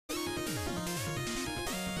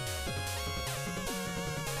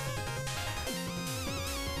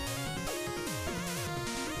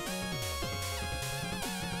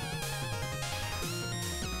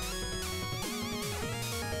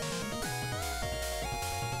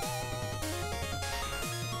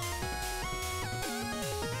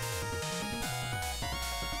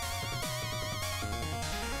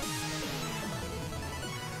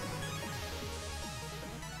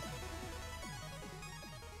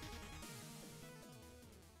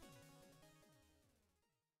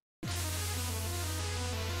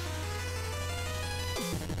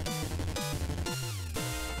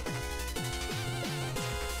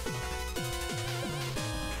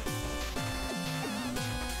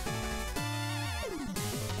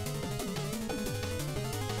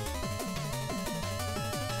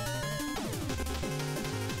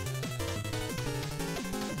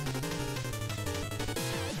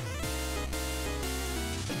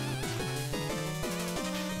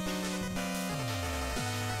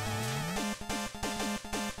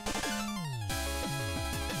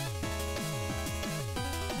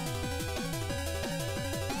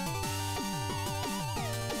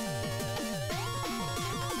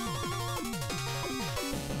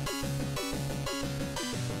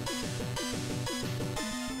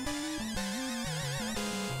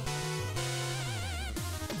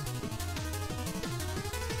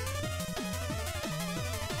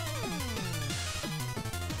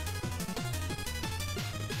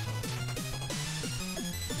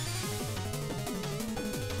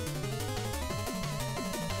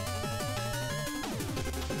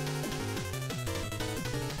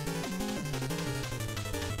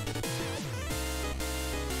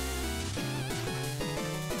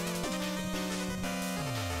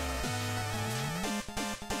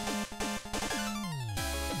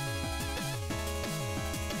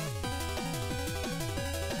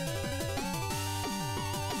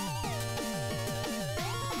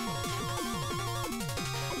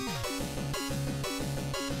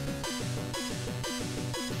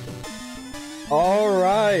All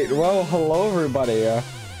right. Well, hello everybody.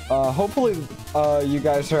 Hopefully, you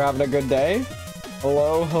guys are having a good day.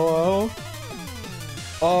 Hello, hello.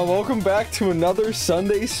 Welcome back to another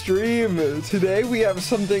Sunday stream. Today we have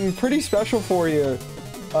something pretty special for you.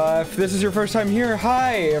 If this is your first time here,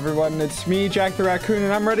 hi everyone. It's me, Jack the Raccoon,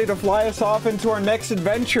 and I'm ready to fly us off into our next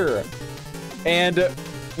adventure. And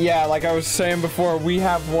yeah, like I was saying before, we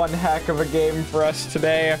have one heck of a game for us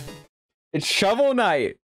today. It's Shovel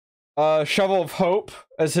Knight. Shovel of Hope,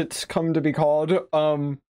 as it's come to be called.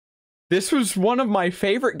 This was one of my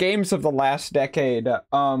favorite games of the last decade.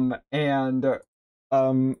 I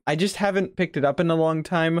just haven't picked it up in a long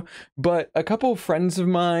time, but a couple of friends of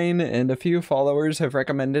mine and a few followers have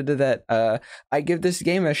recommended that I give this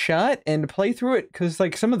game a shot and play through it, because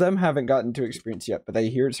like some of them haven't gotten to experience yet, but they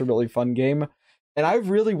hear it's a really fun game, and I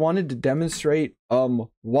really wanted to demonstrate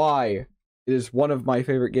why it is one of my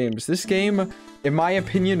favorite games. This game, in my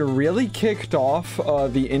opinion, really kicked off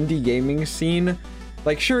the indie gaming scene.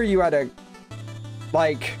 Like, sure, you had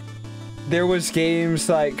there was games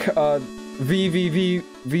like VVV,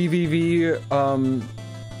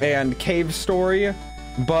 and Cave Story,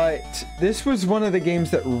 but this was one of the games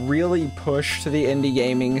that really pushed the indie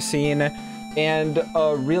gaming scene and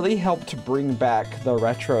really helped bring back the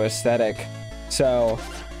retro aesthetic. So,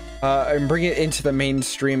 and bring it into the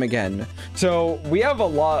mainstream again. So we have a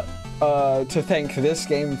lot to thank this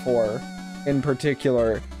game for in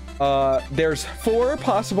particular. There's 4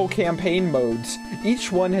 possible campaign modes.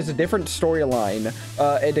 Each one has a different storyline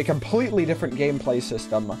and a completely different gameplay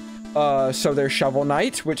system. So there's Shovel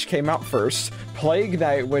Knight, which came out first, Plague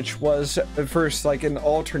Knight, which was first like an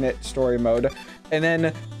alternate story mode, and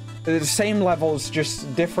then the same levels,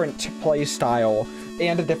 just different play style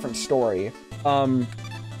and a different story.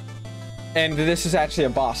 And this is actually a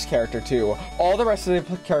boss character too. All the rest of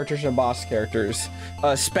the characters are boss characters.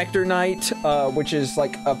 Spectre Knight, which is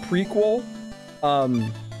like a prequel.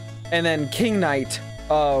 And then King Knight,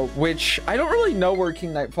 which I don't really know where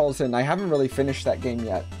King Knight falls in. I haven't really finished that game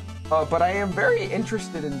yet. But I am very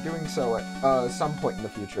interested in doing so at some point in the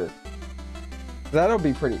future. That'll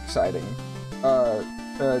be pretty exciting.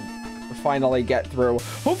 To finally get through.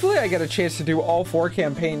 Hopefully I get a chance to do all 4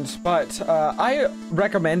 campaigns, but I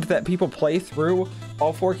recommend that people play through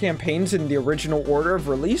all 4 campaigns in the original order of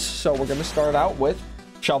release. So we're gonna start out with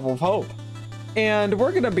Shovel of Hope, and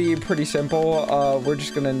we're gonna be pretty simple. We're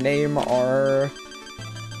just gonna name our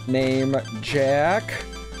name Jack,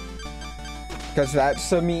 because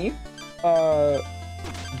that's me. The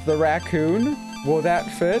raccoon, will that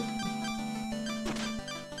fit?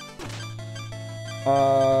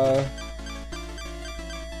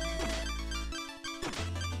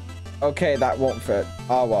 Okay, that won't fit.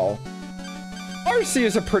 Oh well. RC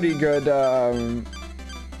is a pretty good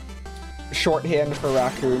shorthand for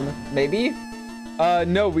raccoon, maybe?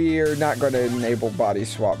 No, we are not going to enable body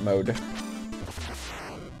swap mode.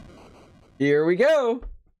 Here we go.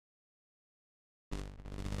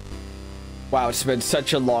 Wow, it's been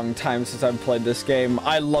such a long time since I've played this game.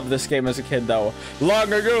 I love this game as a kid, though.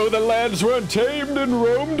 Long ago, the lands were tamed and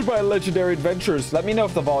roamed by legendary adventurers. Let me know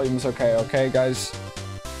if the volume's okay, guys?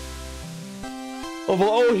 Of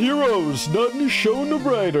all heroes, none shone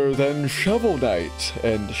brighter than Shovel Knight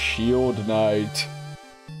and Shield Knight.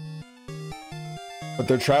 But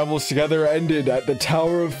their travels together ended at the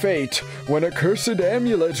Tower of Fate, when a cursed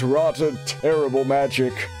amulet wrought a terrible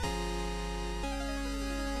magic.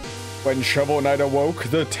 When Shovel Knight awoke,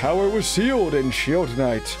 the tower was sealed and Shield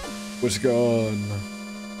Knight was gone.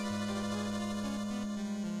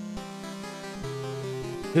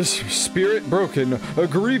 His spirit broken, a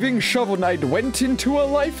grieving Shovel Knight went into a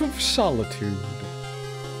life of solitude.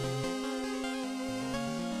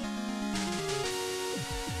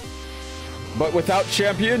 But without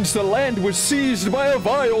champions, the land was seized by a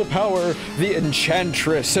vile power, the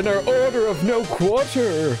Enchantress and her Order of No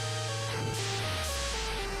Quarter.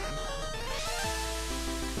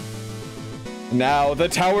 Now the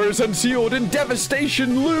tower is unsealed and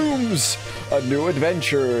devastation looms. A new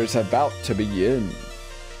adventure is about to begin.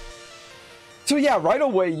 So yeah, right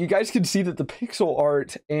away, you guys can see that the pixel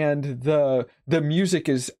art and the music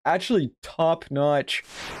is actually top-notch.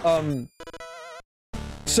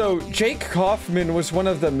 So Jake Kaufman was one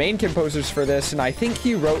of the main composers for this, and I think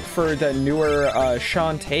he wrote for the newer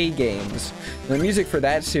Shantae games. The music for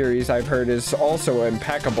that series, I've heard, is also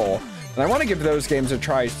impeccable. And I want to give those games a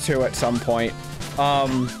try too at some point.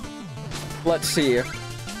 Let's see.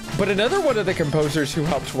 But another one of the composers who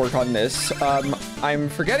helped work on this, I'm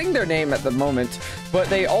forgetting their name at the moment, but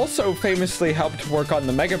they also famously helped work on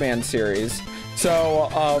the Mega Man series. So,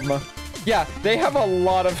 yeah, they have a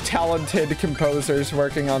lot of talented composers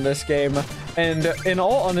working on this game. And in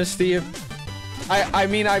all honesty, I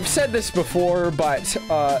mean, I've said this before, but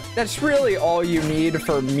that's really all you need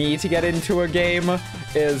for me to get into a game,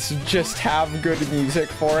 is just have good music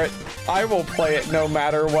for it. I will play it no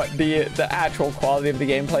matter what the actual quality of the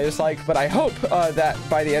gameplay is like, but I hope that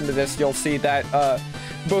by the end of this, you'll see that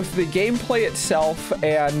both the gameplay itself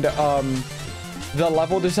and the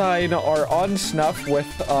level design are on snuff with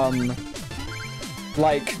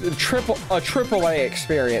like a AAA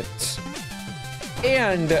experience.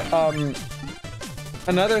 And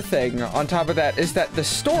another thing on top of that is that the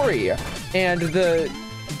story and the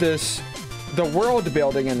world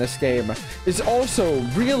building in this game is also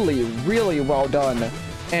really, really well done,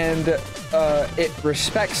 and it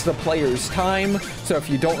respects the player's time. So if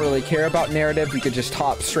you don't really care about narrative, you could just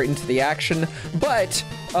hop straight into the action, but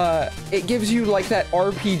it gives you like that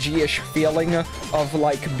RPG-ish feeling of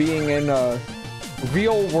like being in a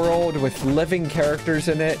real world with living characters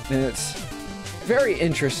in it, and it's very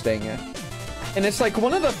interesting. And it's like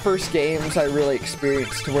one of the first games I really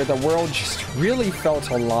experienced where the world just really felt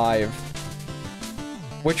alive,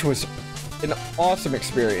 which was an awesome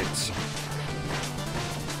experience.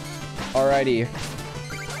 Alrighty.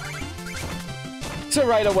 So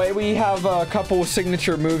right away, we have a couple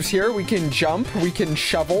signature moves here. We can jump, we can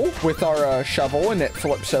shovel with our shovel, and it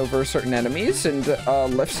flips over certain enemies and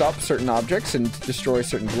lifts up certain objects and destroys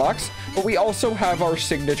certain blocks. But we also have our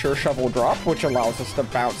signature shovel drop, which allows us to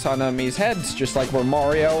bounce on enemies' heads, just like we're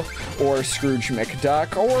Mario or Scrooge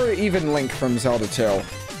McDuck or even Link from Zelda 2.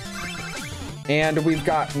 And we've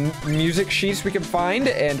got music sheets we can find,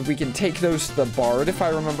 and we can take those to the Bard, if I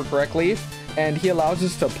remember correctly. And he allows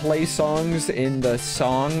us to play songs in the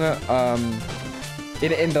song,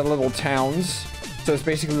 in the little towns. So it's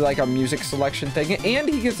basically like a music selection thing. And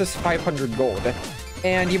he gives us 500 gold.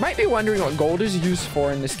 And you might be wondering what gold is used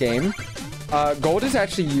for in this game. Gold is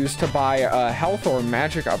actually used to buy health or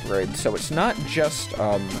magic upgrades. So it's not just,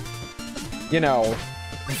 you know,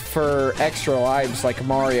 for extra lives like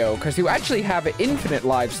Mario, because you actually have infinite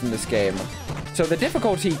lives in this game. So the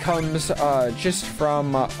difficulty comes just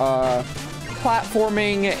from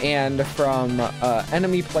platforming and from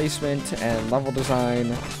enemy placement and level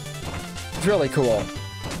design. It's really cool.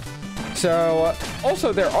 So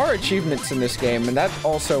also there are achievements in this game, and that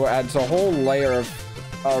also adds a whole layer of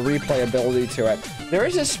replayability to it. There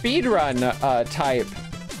is a speedrun type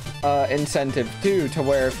incentive too, to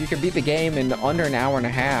where if you can beat the game in under an hour and a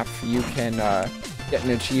half, you can get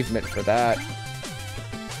an achievement for that.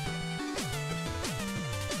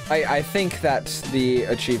 I think that's the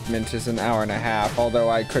achievement, is an hour and a half, although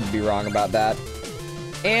I could be wrong about that.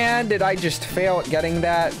 And did I just fail at getting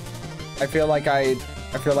that? I feel like I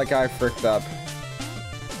fricked up.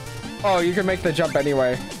 Oh, you can make the jump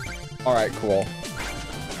anyway. All right, cool.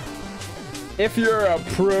 If you're a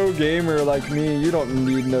pro gamer like me, you don't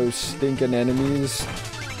need no stinking enemies.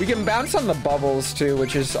 We can bounce on the bubbles too,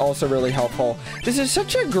 which is also really helpful. This is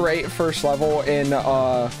such a great first level in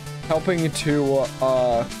helping to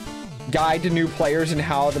guide new players in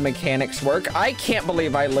how the mechanics work. I can't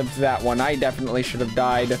believe I lived that one. I definitely should have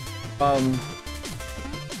died.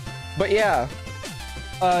 But yeah.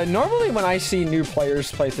 Normally when I see new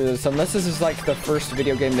players play through this, unless this is like the first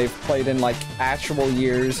video game they've played in like actual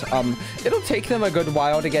years, it'll take them a good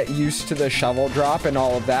while to get used to the shovel drop and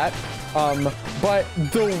all of that. But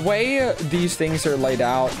the way these things are laid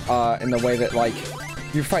out, and the way that like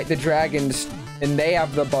you fight the dragons and they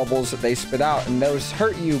have the bubbles that they spit out, and those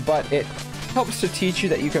hurt you, but it helps to teach you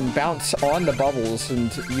that you can bounce on the bubbles,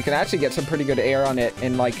 and you can actually get some pretty good air on it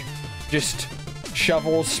and like just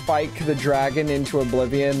shovel spike the dragon into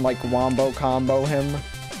oblivion, like wombo combo him.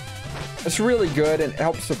 It's really good, and it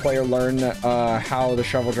helps the player learn how the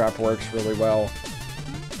shovel drop works really well.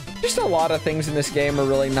 Just a lot of things in this game are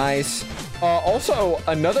really nice. Also,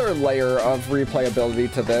 another layer of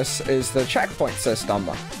replayability to this is the checkpoint system.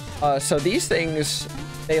 So these things,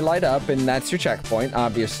 they light up, and that's your checkpoint,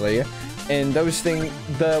 obviously. And those things,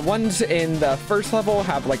 the ones in the first level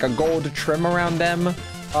have like a gold trim around them.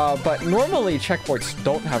 But normally checkpoints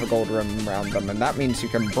don't have a gold rim around them, and that means you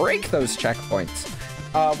can break those checkpoints.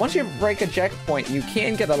 Once you break a checkpoint, you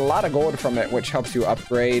can get a lot of gold from it, which helps you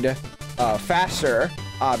upgrade faster,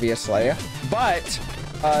 obviously. But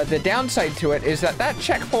the downside to it is that that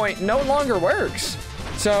checkpoint no longer works.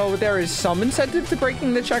 So there is some incentive to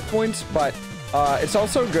breaking the checkpoints, but it's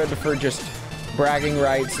also good for just bragging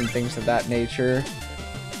rights and things of that nature.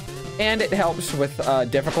 And it helps with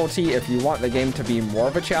difficulty. If you want the game to be more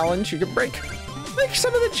of a challenge, you can break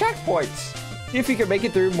some of the checkpoints. See if you can make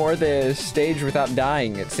it through more of the stage without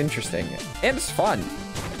dying. It's interesting. And it's fun.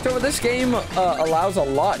 So this game allows a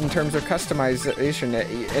lot in terms of customization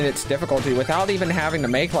in its difficulty without even having to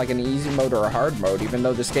make like an easy mode or a hard mode, even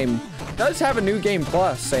though this game does have a New Game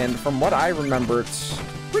Plus, and from what I remember, it's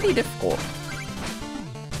pretty difficult.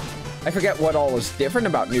 I forget what all is different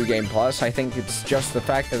about New Game Plus. I think it's just the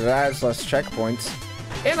fact that it has less checkpoints.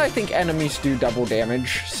 And I think enemies do double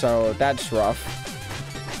damage, so that's rough.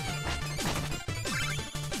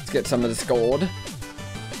 Let's get some of this gold.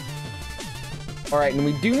 All right, and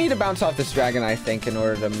we do need to bounce off this dragon, I think, in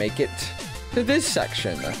order to make it to this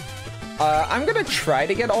section. I'm gonna try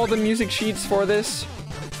to get all the music sheets for this.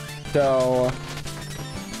 So,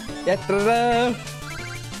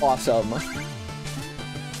 awesome.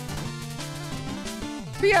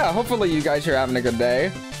 But yeah, hopefully you guys are having a good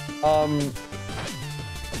day.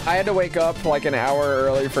 I had to wake up like an hour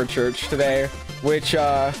early for church today, which,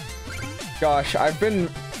 gosh, I've been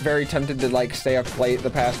very tempted to like stay up late the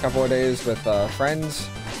past couple of days with friends.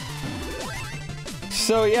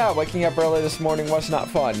 So yeah, waking up early this morning was not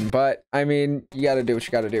fun, but I mean, you gotta do what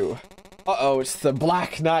you gotta do. Uh-oh, it's the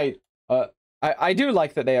Black Knight. I do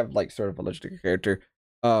like that they have like sort of a legendary character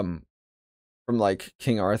from like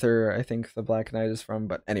King Arthur, I think the Black Knight is from,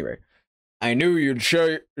 but anyway. I knew you'd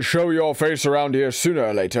show your face around here sooner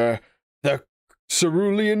or later. The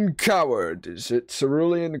Cerulean Coward. Is it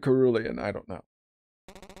Cerulean? Cerulean? I don't know.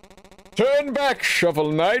 Turn back,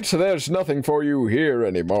 Shovel Knight. There's nothing for you here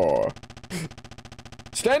anymore.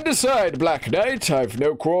 Stand aside, Black Knight. I've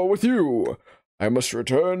no quarrel with you. I must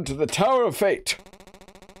return to the Tower of Fate.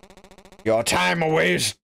 Your time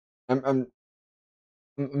awaits. I'm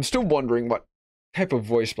still wondering what type of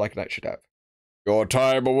voice Black Knight should have. Your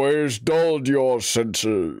time aways dulled your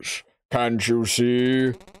senses. Can't you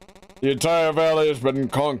see? The entire valley has been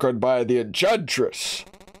conquered by the Enchantress,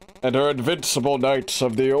 and her invincible knights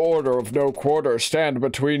of the Order of No Quarter stand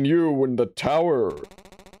between you and the tower.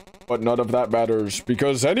 But none of that matters,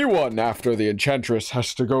 because anyone after the Enchantress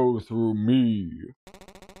has to go through me.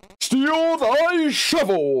 Steal thy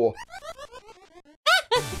shovel!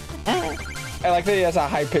 I like that he has a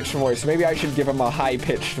high-pitched voice. Maybe I should give him a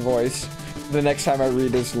high-pitched voice the next time I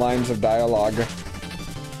read his lines of dialogue.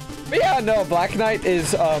 But yeah, no, Black Knight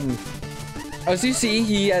is, as you see,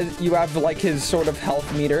 you have like his sort of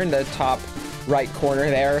health meter in the top right corner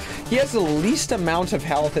there. He has the least amount of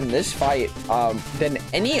health in this fight than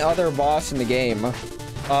any other boss in the game,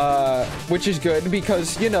 which is good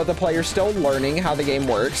because, you know, the player's still learning how the game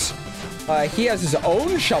works. He has his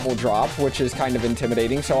own shovel drop, which is kind of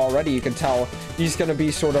intimidating, so already you can tell he's gonna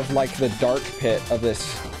be sort of like the dark pit of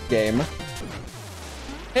this game.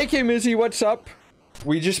 Hey K-Mizzy, what's up?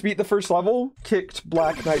 We just beat the first level, kicked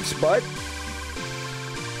Black Knight's butt.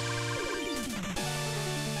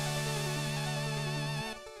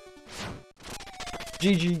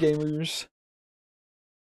 GG gamers.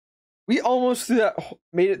 We almost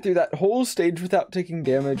made it through that whole stage without taking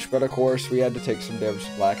damage, but of course we had to take some damage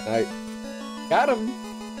to Black Knight. Got him!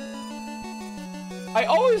 I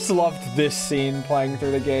always loved this scene playing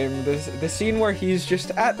through the game. The scene where he's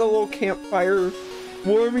just at the little campfire,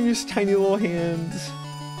 warming his tiny little hands.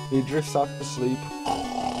 He drifts off to sleep.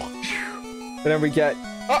 And then we get,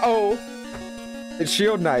 uh-oh! It's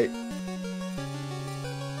Shield Knight.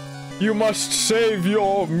 You must save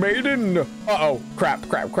your maiden! Uh-oh. Crap.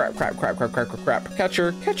 Catcher.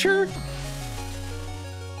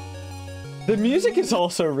 The music is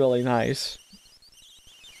also really nice.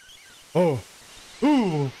 Oh.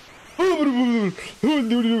 Ooh.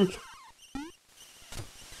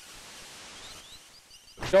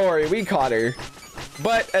 Don't worry, we caught her.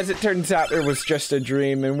 But as it turns out, it was just a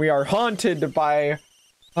dream, and we are haunted by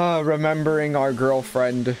remembering our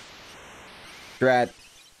girlfriend, Drat.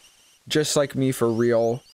 Just like me, for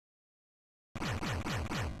real.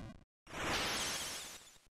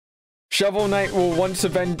 Shovel Knight will once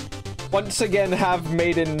again have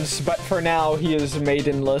maidens, but for now he is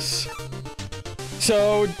maidenless.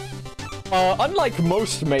 So, unlike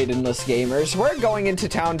most maidenless gamers, we're going into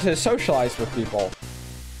town to socialize with people.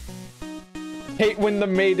 Hate when the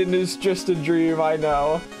maiden is just a dream, I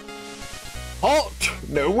know. Halt!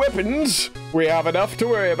 No weapons! We have enough to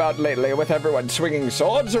worry about lately with everyone swinging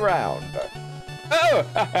swords around.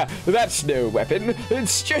 Oh, that's no weapon.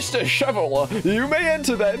 It's just a shovel. You may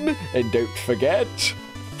enter then, and don't forget,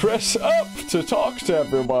 press up to talk to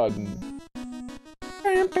everyone.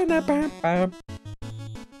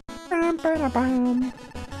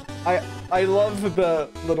 I love the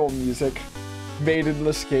little music.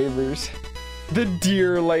 Maidenless gamers. The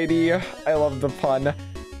dear lady. I love the pun.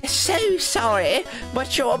 So sorry,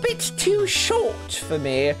 but you're a bit too short for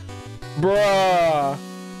me. Bruh.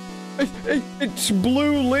 It's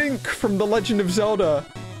Blue Link from The Legend of Zelda.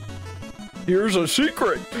 Here's a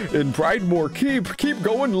secret. In Pridemore Keep, keep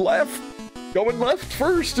going left. Going left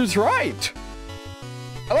first is right.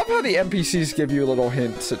 I love how the NPCs give you little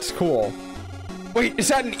hints. It's cool. Wait, is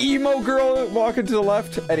that an emo girl walking to the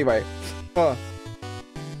left? Anyway,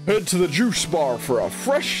 head to the juice bar for a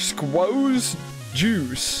fresh squoze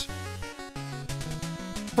juice.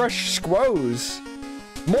 Fresh squoze.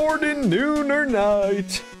 Morning, noon, or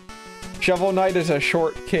night. Shovel Knight is a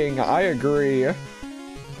short king. I agree.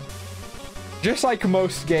 Just like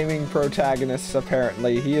most gaming protagonists,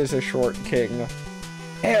 apparently, he is a short king.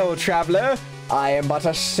 Hail, traveler. I am but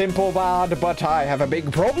a simple bard, but I have a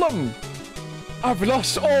big problem. I've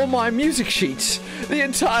lost all my music sheets. The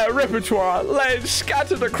entire repertoire laid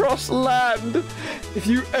scattered across the land. If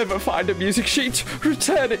you ever find a music sheet,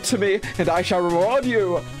 return it to me, and I shall reward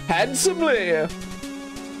you handsomely.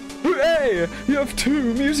 Hooray! You have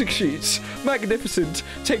 2 music sheets. Magnificent.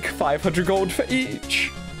 Take 500 gold for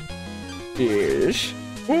each. Yes.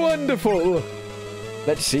 Wonderful.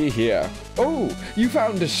 Let's see here. Oh, you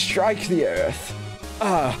found a Strike the Earth.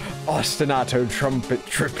 Ah, ostinato trumpet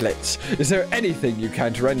triplets. Is there anything you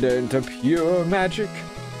can't render into pure magic?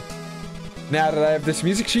 Now that I have this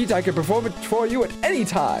music sheet, I can perform it for you at any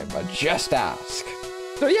time. Just ask.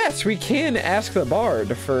 So yes, we can ask the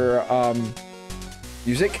bard for,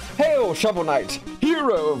 music. Hail, Shovel Knight,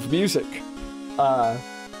 hero of music.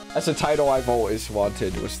 That's a title I've always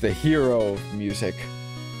wanted, was the hero of music.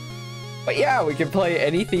 But yeah, we can play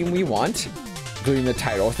any theme we want, including the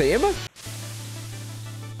title theme.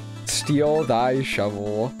 Steal thy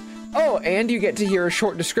shovel. Oh, and you get to hear a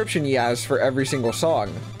short description he has for every single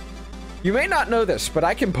song. You may not know this, but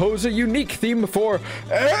I compose a unique theme for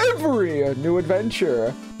every new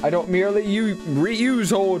adventure. I don't merely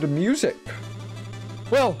reuse old music.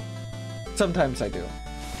 Well, sometimes I do.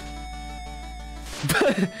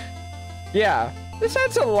 But yeah, this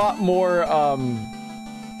adds a lot more, I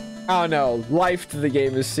don't know, life to the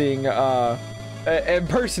game is seeing, and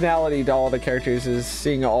personality to all the characters is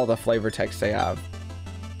seeing all the flavor text they have.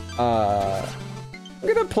 I'm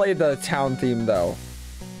gonna play the town theme though.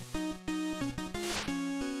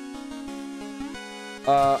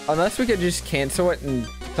 Unless we could just cancel it and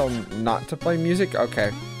tell not to play music.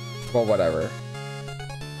 Okay, well, whatever.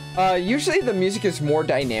 Usually the music is more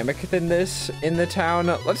dynamic than this in the town.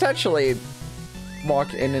 Let's actually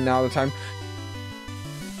walk in and out of the time.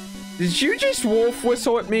 Did you just wolf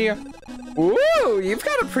whistle at me? Ooh, you've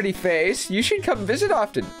got a pretty face. You should come visit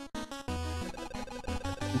often.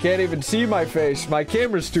 You can't even see my face. My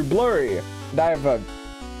camera's too blurry. And I have a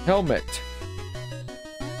helmet.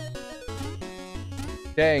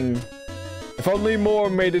 Dang. If only more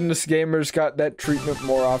maidenless gamers got that treatment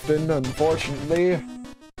more often, unfortunately.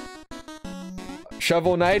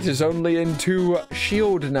 Shovel Knight is only into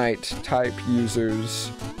Shield Knight type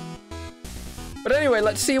users. But anyway,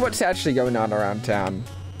 let's see what's actually going on around town.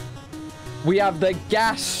 We have the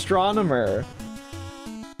gastronomer.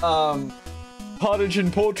 Pottage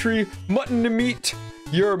and poultry, mutton and meat.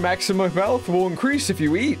 Your maximum health will increase if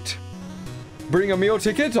you eat. Bring a meal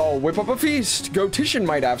ticket, I'll whip up a feast. Gotition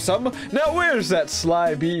might have some. Now where's that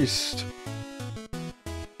sly beast?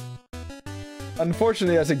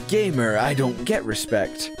 Unfortunately, as a gamer, I don't get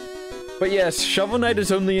respect. But yes, Shovel Knight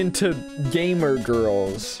is only into gamer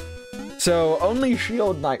girls. So only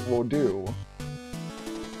Shield Knight will do.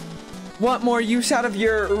 Want more use out of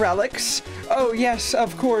your relics? Oh yes,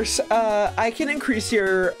 of course. I can increase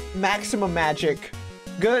your maximum magic.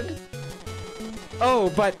 Good.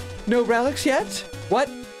 Oh, but no relics yet? What?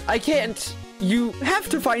 I can't. You have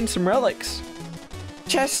to find some relics.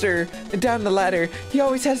 Chester, down the ladder, he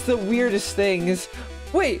always has the weirdest things.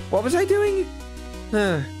 Wait, what was I doing?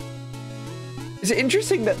 Is it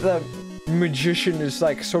interesting that the magician is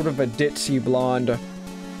like sort of a ditzy blonde?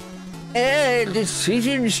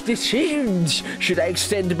 Decisions. Should I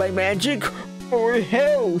extend my magic or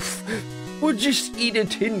health? Or just eat a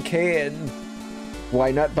tin can?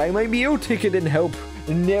 Why not buy my meal ticket and help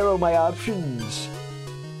narrow my options?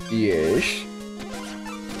 Yes.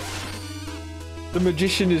 The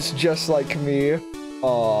magician is just like me.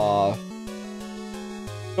 Aww.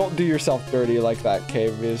 Don't do yourself dirty like that,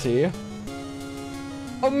 Cave Vizzy.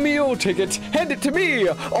 A meal ticket! Hand it to me!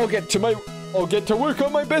 I'll get to work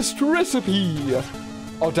on my best recipe!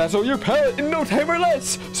 I'll dazzle your palate in no time or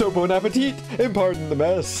less! So bon appetit and pardon the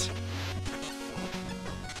mess.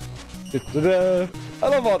 Da-da-da. I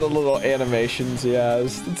love all the little animations he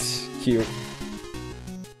has. It's cute.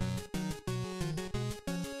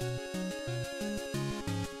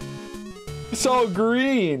 It's all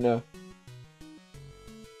green.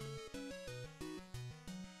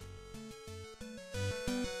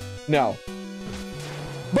 No.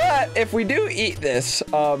 But But if we do eat this,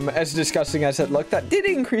 as disgusting as it looked, that did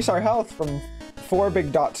increase our health from 4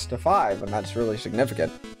 big dots to 5, and that's really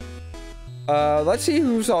significant. Let's see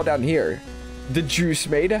who's all down here. The Juice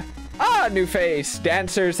Maid. Ah, new face.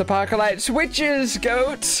 Dancers, apocalypse, witches,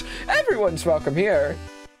 goats. Everyone's welcome here.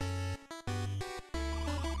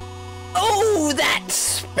 Oh, that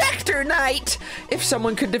Spectre Knight! If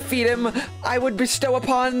someone could defeat him, I would bestow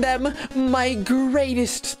upon them my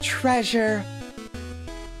greatest treasure.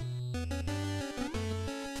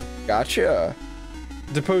 Gotcha.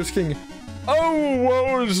 Deposed King. Oh,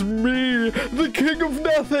 woe is me, the king of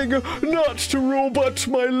nothing, not to rule but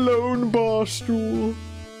my lone bar stool.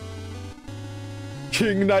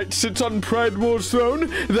 King Knight sits on Pridemoor's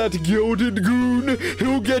throne, that gilded goon,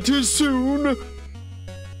 he'll get you soon.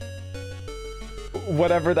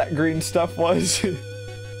 Whatever that green stuff was.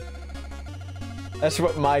 That's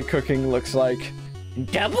what my cooking looks like.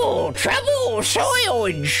 Double trouble, soil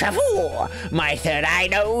and shovel. My third eye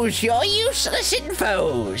knows your useless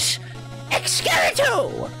infos.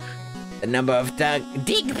 Excavato! The number of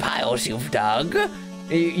dig piles you've dug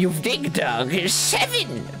is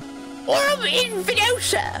 7. Orum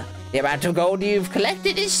Invidosa. The amount of gold you've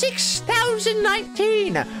collected is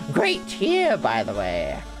 6,019. Great year, by the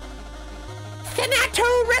way.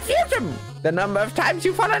 Thanato Refutum. The number of times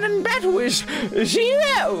you've fallen in battle is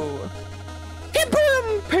 0.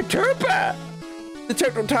 Temporum Perturba. The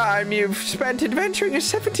total time you've spent adventuring is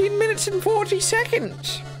 17 minutes and 40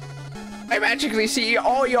 seconds. I magically see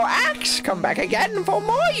all your acts come back again for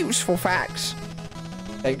more useful facts.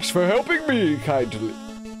 Thanks for helping me kindly.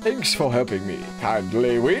 Thanks for helping me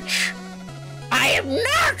kindly, witch. I am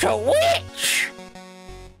not a witch.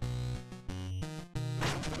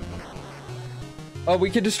 Oh, we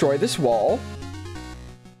can destroy this wall.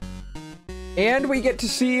 And we get to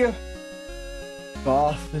see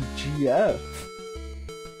Goth GF.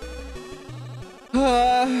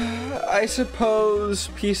 I suppose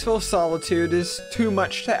peaceful solitude is too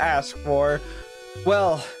much to ask for.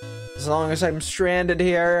 Well, as long as I'm stranded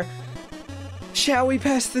here, shall we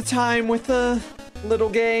pass the time with a little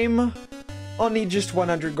game? I'll need just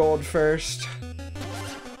 100 gold first.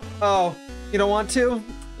 Oh, you don't want to?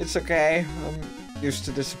 It's okay. I'm used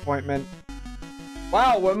to disappointment.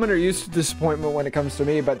 Wow, women are used to disappointment when it comes to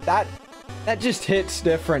me, but that just hits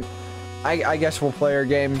different. I guess we'll play our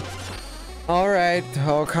game. Alright,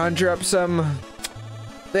 I'll conjure up some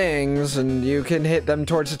things, and you can hit them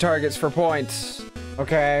towards the targets for points.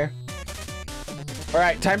 Okay.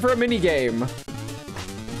 Alright, time for a mini game.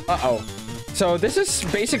 Uh-oh. So this is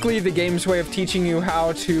basically the game's way of teaching you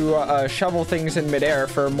how to shovel things in midair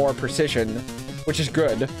for more precision, which is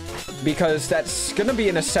good, because that's gonna be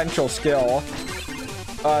an essential skill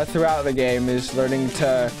throughout the game, is learning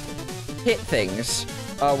to hit things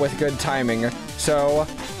with good timing. So,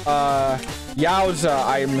 yowza,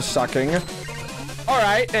 I'm sucking.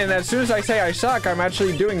 Alright, and as soon as I say I suck, I'm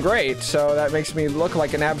actually doing great, so that makes me look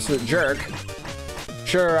like an absolute jerk.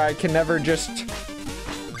 Sure, I can never just...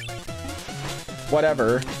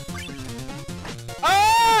 whatever.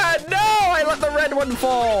 Ah, no! I let the red one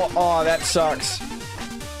fall! Oh, that sucks.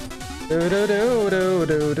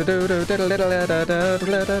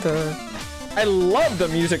 I love the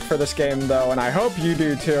music for this game, though, and I hope you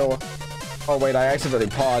do, too. Oh, wait, I accidentally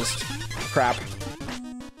paused. Crap.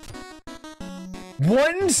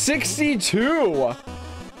 162!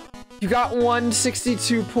 You got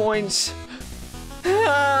 162 points.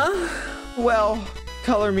 Well,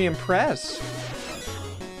 color me impressed.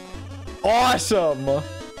 Awesome!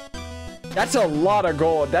 That's a lot of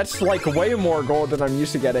gold. That's like way more gold than I'm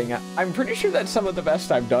used to getting. I'm pretty sure that's some of the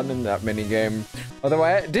best I've done in that mini game. Although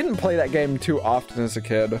I didn't play that game too often as a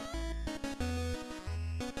kid.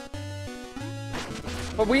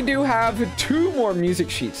 But we do have 2 more music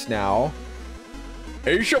sheets now.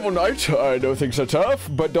 Hey, Shovel Knight, I know things are tough,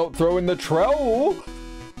 but don't throw in the trowel.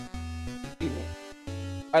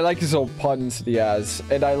 I like his little puns that he has,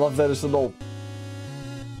 and I love that his little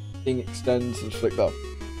thing extends. It's like the...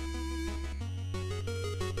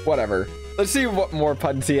 whatever. Let's see what more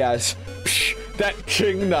puns he has. Psh, that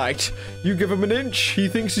King Knight. You give him an inch, he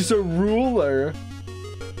thinks he's a ruler.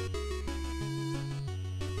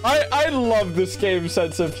 I love this game's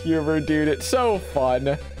sense of humor, dude. It's so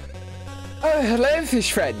fun. Oh, hello,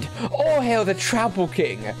 fish friend. All hail the Trouble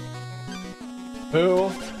King.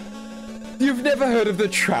 Who? You've never heard of the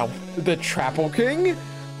Trouble King?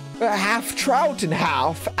 Half trout and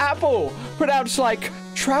half apple. Pronounced like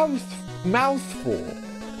mouthful.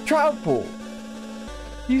 Trouble.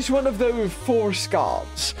 He's one of those 4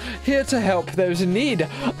 gods, here to help those in need.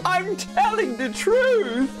 I'm telling the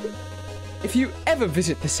truth. If you ever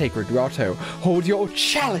visit the sacred grotto, hold your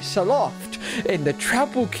chalice aloft, and the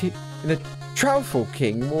Truffle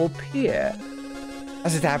King will appear.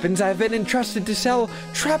 As it happens, I've been entrusted to sell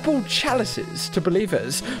truffle chalices to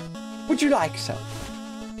believers. Would you like some?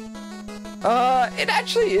 It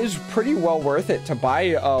actually is pretty well worth it to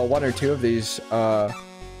buy one or two of these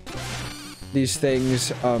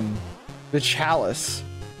things. The chalice.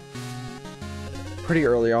 Pretty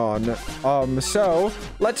early on. So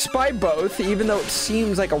let's buy both, even though it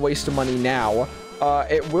seems like a waste of money now.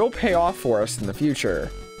 It will pay off for us in the future.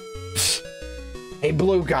 Hey,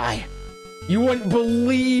 blue guy. You wouldn't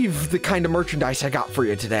believe the kind of merchandise I got for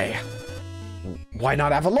you today. Why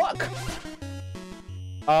not have a look?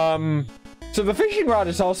 So the fishing rod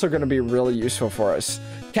is also going to be really useful for us.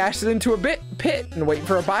 Cast it into a pit and wait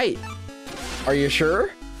for a bite. Are you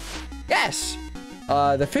sure? Yes.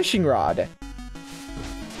 The fishing rod.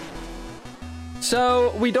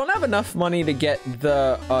 So we don't have enough money to get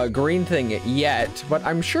the green thing yet, but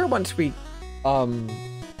I'm sure once we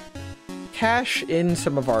cash in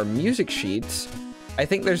some of our music sheets, I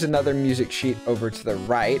think there's another music sheet over to the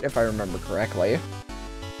right, if I remember correctly.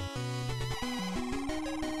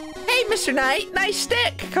 Hey, Mr. Knight, nice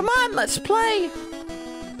stick. Come on, let's play.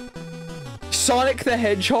 Sonic the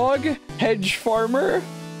Hedgehog, hedge farmer.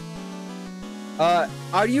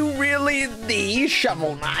 Are you really the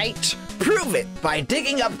Shovel Knight? Prove it by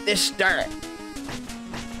digging up this dirt.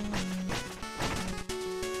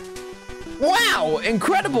 Wow,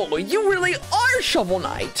 incredible! You really are Shovel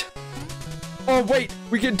Knight! Oh, wait,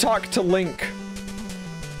 we can talk to Link.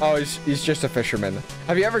 Oh, he's just a fisherman.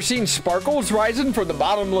 Have you ever seen sparkles rising from the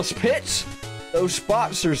bottomless pits? Those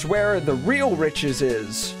spots are where the real riches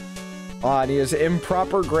is. Oh, and he has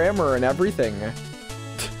improper grammar and everything.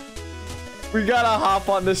 We gotta hop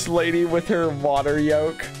on this lady with her water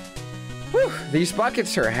yoke. Whew, these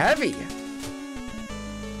buckets are heavy.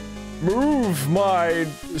 Move, my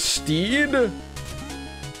steed.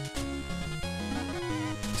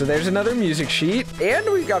 So there's another music sheet, and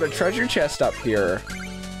we've got a treasure chest up here.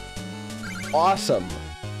 Awesome.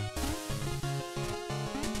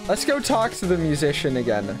 Let's go talk to the musician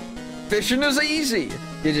again. Fishing is easy.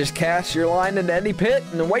 You just cast your line into any pit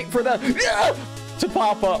and wait for the to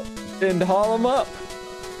pop up and haul them up.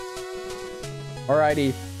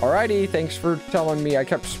 Alrighty, thanks for telling me. I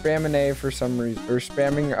kept spamming A for some reason, or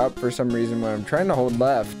spamming up for some reason when I'm trying to hold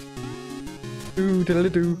left. Woo!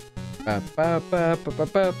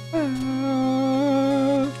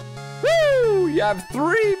 You have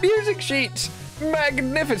 3 music sheets!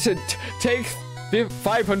 Magnificent! Take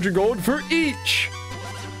 500 gold for each!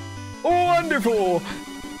 Wonderful!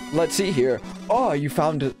 Let's see here. Oh, you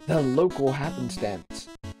found the local happenstance.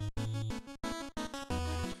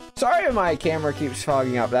 Sorry my camera keeps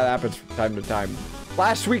fogging up. That happens from time to time.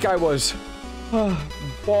 Last week I was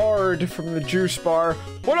barred from the juice bar.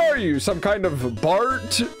 What are you, some kind of bard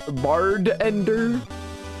ender?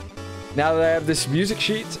 Now that I have this music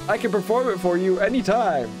sheet, I can perform it for you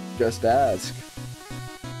anytime. Just ask.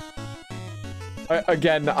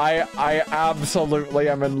 Again, I absolutely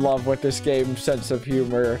am in love with this game's sense of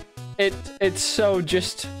humor. It's so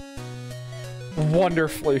just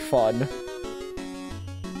wonderfully fun.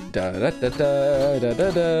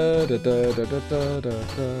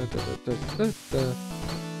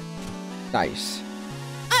 Nice.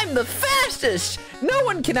 I'm the fastest! No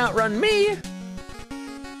one can outrun me!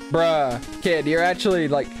 Bruh, kid, you're actually,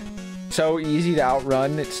 like, so easy to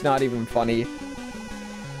outrun, it's not even funny.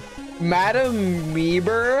 Madam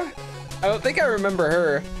Meeber? I don't think I remember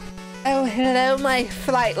her. Oh, hello, my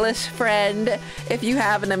flightless friend. If you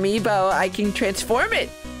have an amiibo, I can transform it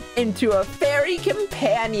into a fairy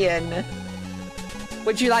companion.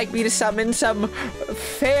 Would you like me to summon some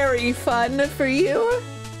fairy fun for you?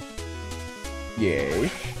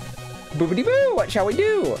 Yes. Boobity boo, what shall we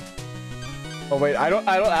do? Oh wait, I don't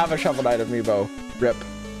have a Shovel Knight amiibo. Rip.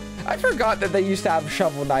 I forgot that they used to have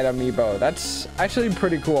Shovel Knight amiibo. That's actually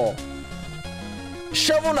pretty cool.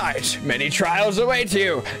 Shovel Knight, many trials await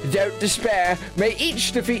you. Don't despair. May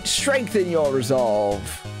each defeat strengthen your resolve.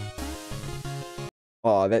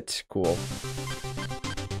 Oh, that's cool.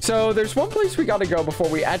 So there's one place we gotta go before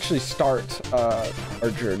we actually start our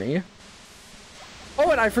journey. Oh,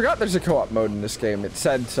 and I forgot there's a co-op mode in this game. It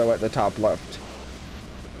said so at the top left.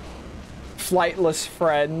 Flightless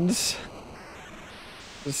friends.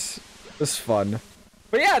 This is fun.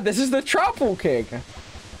 But yeah, this is the Truffle King.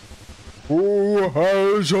 Who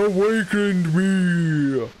has awakened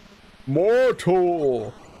me?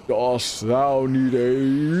 Mortal, dost thou need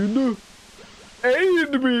aid?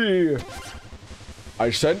 Aid me! I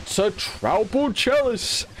sense a Troupple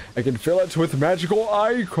Chalice. I can fill it with magical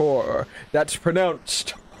ichor. That's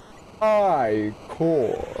pronounced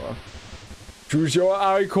ichor. Choose your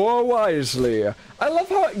ichor wisely. I love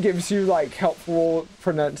how it gives you like helpful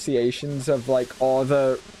pronunciations of like all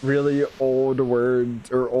the really old words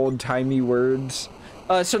or old-timey words.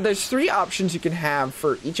 So there's 3 options you can have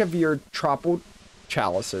for each of your Troupple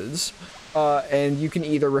Chalices. And you can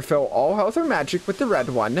either refill all health or magic with the red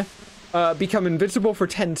one, become invincible for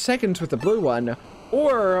 10 seconds with the blue one,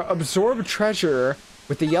 or absorb treasure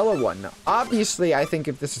with the yellow one. Obviously, I think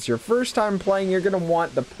if this is your first time playing, you're going to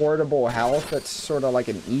want the portable health that's sort of like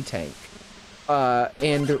an E-tank.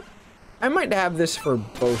 And I might have this for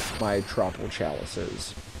both my Troupple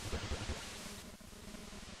Chalices.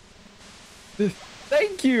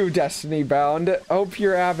 Thank you, Destiny Bound. Hope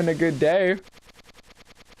you're having a good day.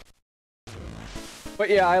 But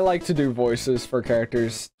yeah, I like to do voices for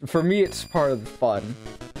characters. For me, it's part of the fun.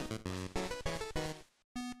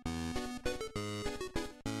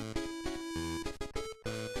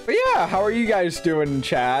 But yeah, how are you guys doing in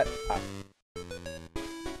chat?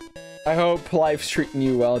 I hope life's treating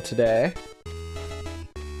you well today.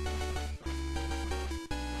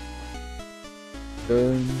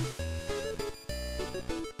 Good.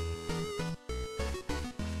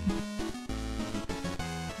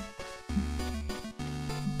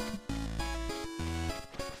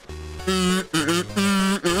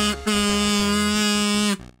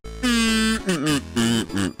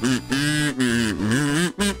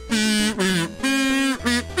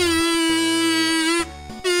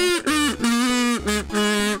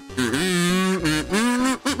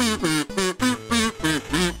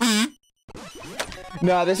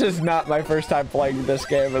 No, this is not my first time playing this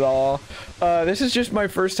game at all. This is just my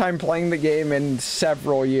first time playing the game in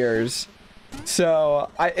several years. So,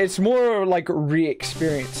 it's more like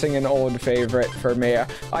re-experiencing an old favorite for me.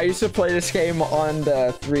 I used to play this game on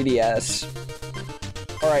the 3DS.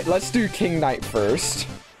 Alright, let's do King Knight first.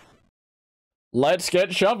 Let's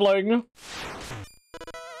get shoveling!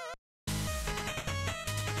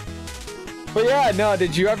 But yeah, no,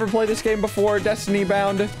 did you ever play this game before, Destiny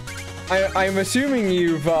Bound? I'm assuming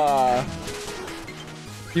you've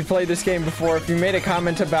played this game before. If you made a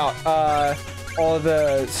comment about all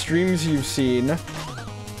the streams you've seen.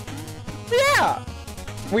 Yeah,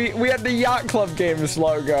 we had the Yacht Club Games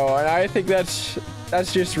logo, and I think that's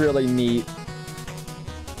just really neat.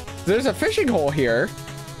 There's a fishing hole here.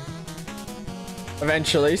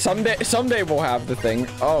 Eventually, someday we'll have the thing.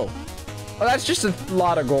 Oh, well, that's just a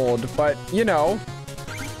lot of gold, but you know.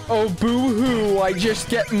 Oh, boo-hoo, I just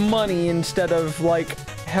get money instead of, like,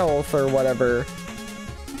 health or whatever.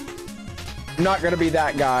 I'm not gonna be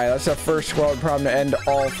that guy. That's a first world problem to end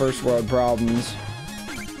all first world problems.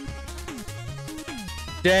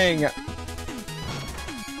 Dang.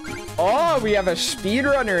 Oh, we have a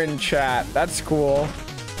speedrunner in chat. That's cool.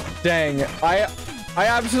 Dang. I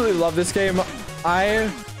absolutely love this game.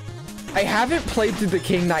 I haven't played through the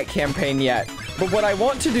King Knight campaign yet, but what I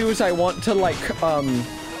want to do is I want to, like,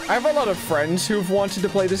 I have a lot of friends who've wanted to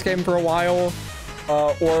play this game for a while,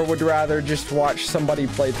 or would rather just watch somebody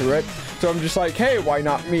play through it. So I'm just like, hey, why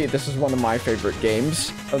not me? This is one of my favorite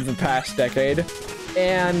games of the past decade.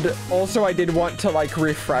 And also I did want to like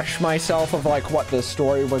refresh myself of like what the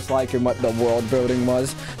story was like and what the world building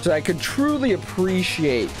was, so I could truly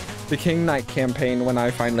appreciate the King Knight campaign when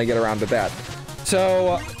I finally get around to that.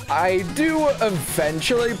 So I do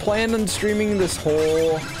eventually plan on streaming this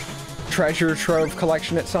whole treasure trove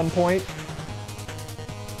collection at some point.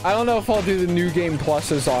 I don't know if I'll do the new game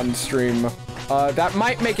pluses on stream. That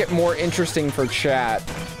might make it more interesting for chat,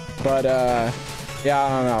 but yeah, I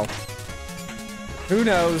don't know. Who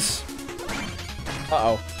knows?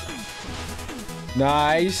 Uh-oh.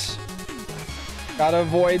 Nice. Gotta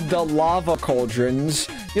avoid the lava cauldrons.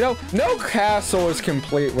 You know, no castle is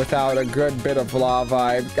complete without a good bit of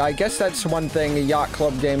lava. I guess that's one thing Yacht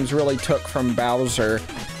Club Games really took from Bowser.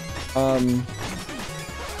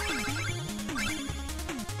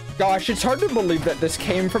 Gosh, it's hard to believe that this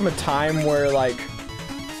came from a time where, like,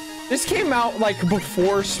 this came out, like,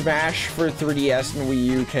 before Smash for 3DS and Wii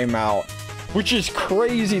U came out, which is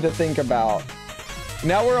crazy to think about.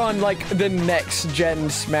 Now we're on, like, the next-gen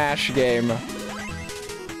Smash game.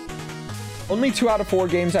 Only 2 out of 4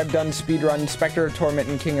 games I've done speedrun, Spectre of Torment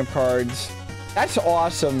and King of Cards. That's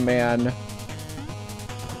awesome, man.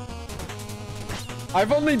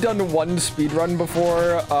 I've only done 1 speedrun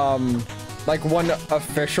before, like 1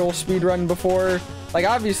 official speedrun before. Like,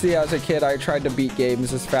 obviously, as a kid, I tried to beat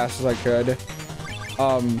games as fast as I could.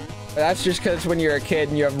 That's just because when you're a kid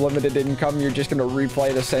and you have limited income, you're just gonna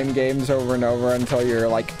replay the same games over and over until you're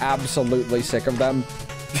like absolutely sick of them.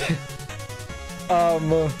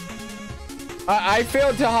 I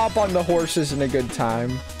failed to hop on the horses in a good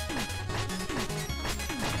time.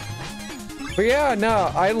 But yeah,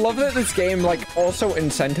 no, I love that this game like also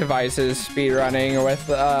incentivizes speedrunning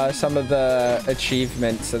with some of the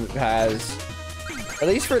achievements that it has. At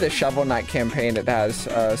least for the Shovel Knight campaign, it has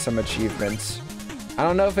some achievements. I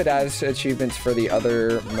don't know if it has achievements for the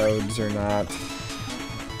other modes or not.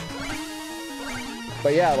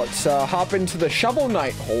 But yeah, let's hop into the Shovel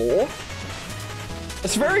Knight hole.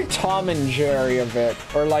 It's very Tom and Jerry of it,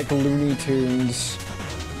 or like Looney Tunes.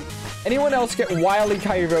 Anyone else get Wile E.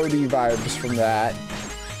 Coyote vibes from that?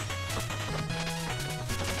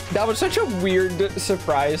 That was such a weird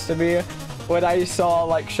surprise to me when I saw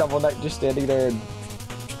like Shovel Knight just standing there and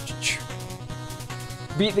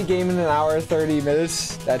beat the game in an hour, 30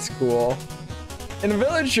 minutes. That's cool. In the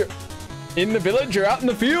village or out in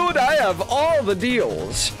the field, I have all the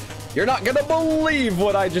deals. You're not gonna believe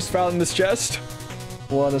what I just found in this chest.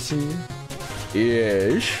 Wanna see?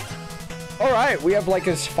 Yes. All right, we have like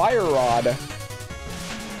his fire rod.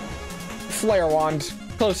 Flare wand,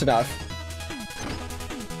 close enough.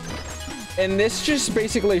 And this just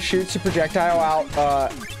basically shoots a projectile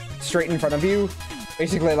out straight in front of you.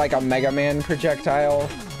 Basically like a Mega Man projectile.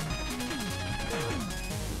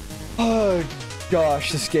 Oh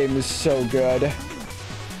gosh, this game is so good.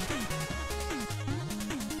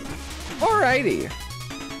 Alrighty.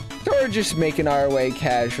 So we're just making our way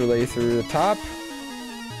casually through the top.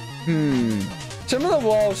 Some of the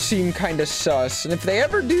walls seem kind of sus, and if they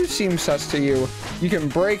ever do seem sus to you, you can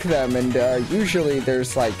break them, and usually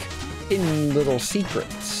there's like hidden little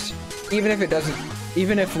secrets. Even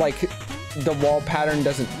if like the wall pattern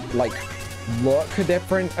doesn't like look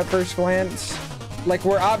different at first glance. Like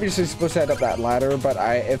we're obviously supposed to head up that ladder, but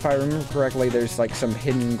if I remember correctly, there's like some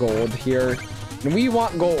hidden gold here, and we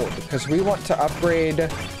want gold because we want to upgrade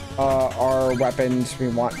our weapons. We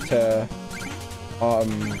want to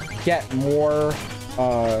get more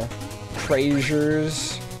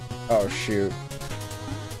treasures. Oh shoot,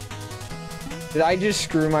 did I just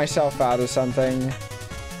screw myself out of something?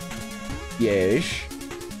 Yes.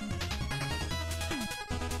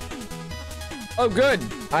 Oh good,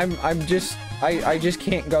 I just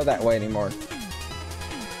can't go that way anymore.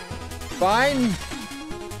 Fine.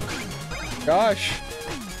 Gosh,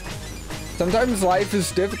 sometimes life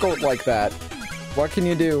is difficult like that. What can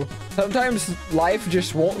you do? Sometimes life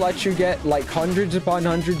just won't let you get like hundreds upon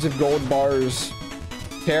hundreds of gold bars.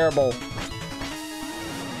 Terrible.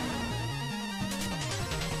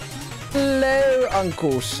 Hello,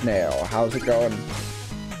 Uncle Snail. How's it going?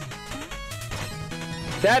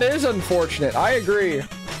 That is unfortunate. I agree.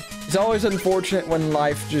 It's always unfortunate when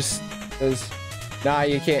life just is... Nah,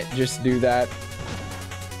 you can't just do that.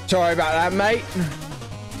 Sorry about that, mate.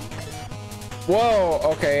 Whoa,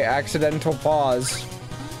 okay, accidental pause.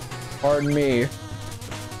 Pardon me.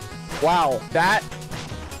 Wow,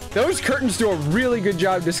 those curtains do a really good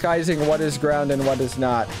job disguising what is ground and what is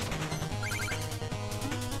not.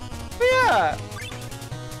 But yeah,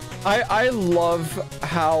 I love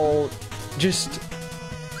how just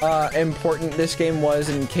important this game was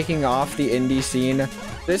in kicking off the indie scene.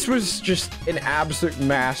 This was just an absolute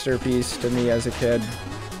masterpiece to me as a kid.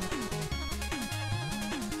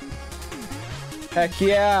 Heck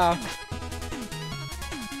yeah.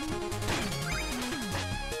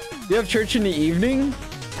 You have church in the evening?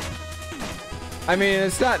 I mean,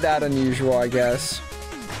 it's not that unusual, I guess.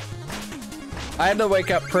 I had to wake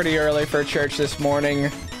up pretty early for church this morning.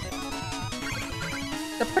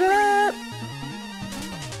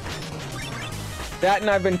 That, and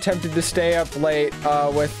I've been tempted to stay up late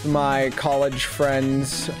with my college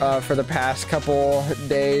friends for the past couple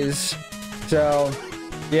days. So,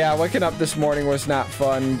 yeah, waking up this morning was not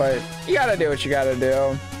fun, but you gotta do what you gotta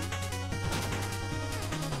do.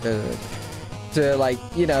 To like,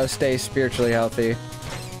 you know, stay spiritually healthy.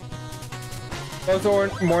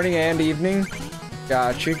 Both morning and evening.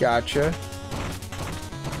 Gotcha, gotcha.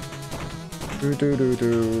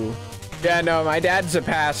 Do. Yeah, no, my dad's a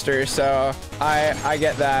pastor, so I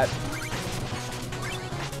get that.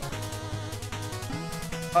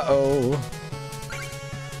 Uh-oh.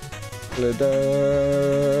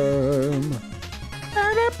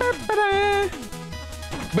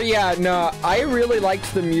 But yeah, no, I really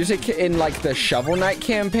liked the music in like the Shovel Knight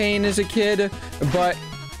campaign as a kid, but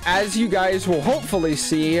as you guys will hopefully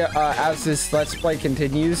see as this Let's Play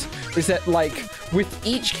continues, is that like with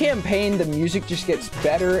each campaign, the music just gets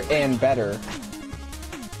better and better.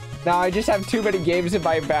 Now, I just have too many games in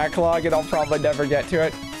my backlog and I'll probably never get to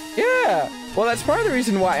it. Yeah, well, that's part of the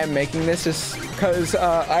reason why I'm making this is because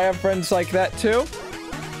I have friends like that too.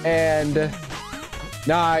 And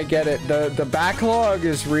nah, I get it. The backlog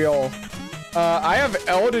is real. I have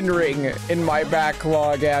Elden Ring in my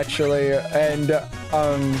backlog actually, and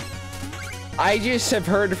I just have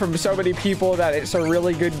heard from so many people that it's a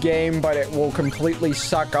really good game, but it will completely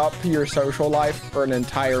suck up your social life for an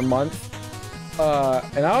entire month.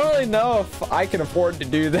 And I don't really know if I can afford to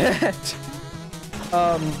do that.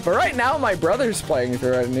 But right now my brother's playing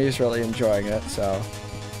through it and he's really enjoying it, so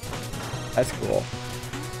that's cool.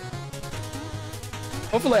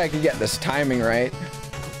 Hopefully I can get this timing right.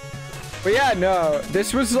 But yeah, no,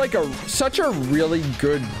 this was like such a really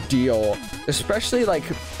good deal, especially like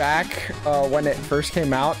back when it first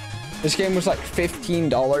came out. This game was like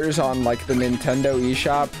 $15 on like the Nintendo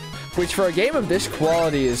eShop, which for a game of this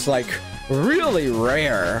quality is like really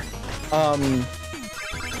rare.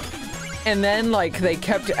 And then like they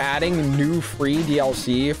kept adding new free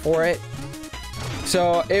DLC for it.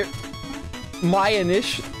 So my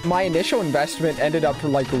initial investment ended up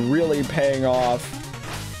like really paying off.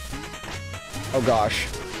 Oh gosh.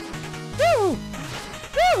 Woo!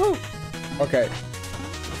 Woo! Okay.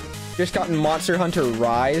 Just gotten Monster Hunter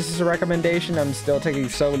Rise as a recommendation. I'm still taking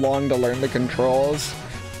so long to learn the controls.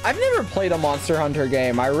 I've never played a Monster Hunter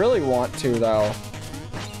game. I really want to though.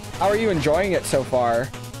 How are you enjoying it so far?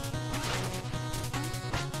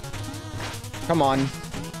 Come on.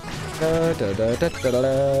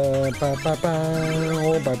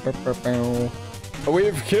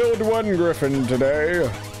 We've killed one griffin today.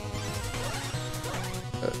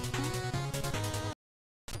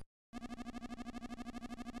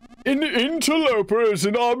 In interlopers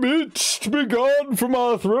in our midst, begone from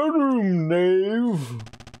our throne room, knave.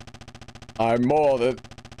 I'm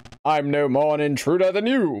no more an intruder than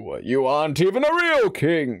you. You aren't even a real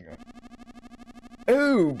king.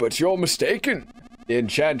 Oh, but you're mistaken. The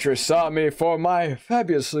enchantress saw me for my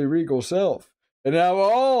fabulously regal self, and now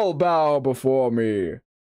all bow before me.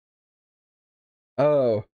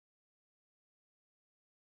 Oh.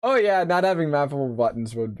 Oh yeah, not having mappable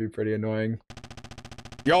buttons would be pretty annoying.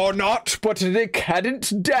 You're not but a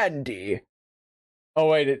decadent dandy. Oh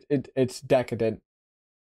wait, it's decadent.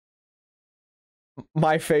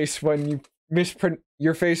 My face when you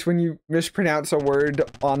your face when you mispronounce a word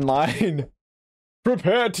online.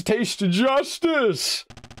 Prepare to taste justice.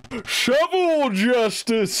 Shovel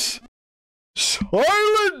justice.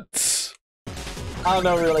 Silence. I don't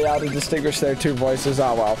know really how to distinguish their two voices.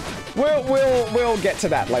 Oh well. We'll get to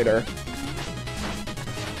that later.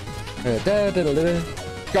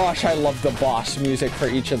 Gosh, I love the boss music for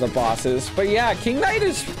each of the bosses. But yeah, King Knight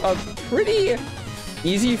is a pretty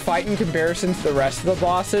easy fight in comparison to the rest of the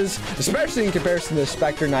bosses, especially in comparison to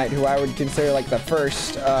Spectre Knight, who I would consider like the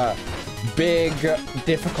first big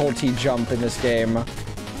difficulty jump in this game.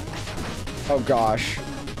 Oh gosh.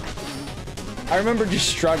 I remember just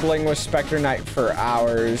struggling with Spectre Knight for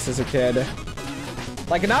hours as a kid.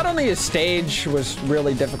 Like, not only his stage was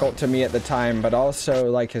really difficult to me at the time, but also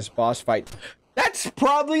like his boss fight. That's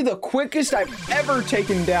probably the quickest I've ever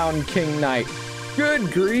taken down King Knight.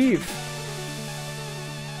 Good grief.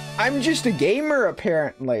 I'm just a gamer,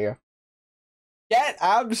 apparently. Get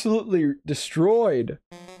absolutely destroyed.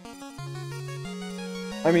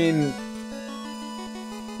 I mean,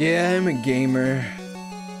 yeah, I'm a gamer.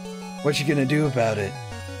 What you gonna do about it?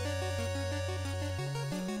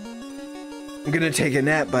 I'm gonna take a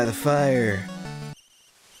nap by the fire.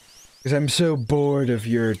 Because I'm so bored of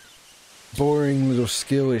your boring little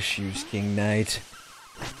skill issues, King Knight.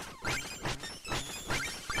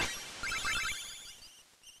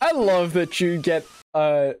 I love that you get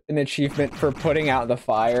an achievement for putting out the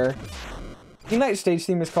fire. King Knight's stage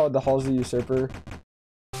theme is called The Halls of the Usurper.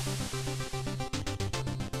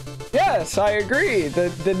 Yes, I agree.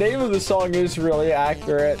 The name of the song is really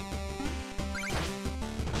accurate.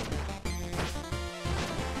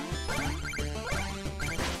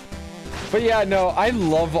 But yeah, no, I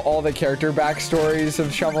love all the character backstories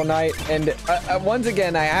of Shovel Knight, and once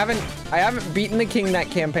again, I haven't beaten the King Knight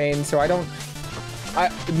campaign, so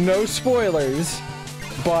no spoilers,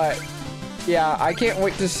 but yeah, I can't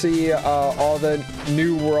wait to see all the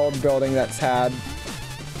new world building that's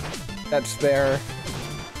there.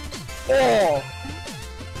 Oh,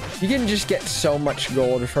 you can just get so much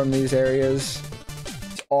gold from these areas.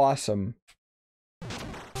 It's awesome.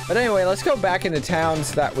 But anyway, let's go back into town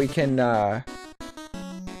so that we can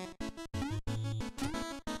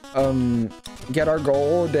get our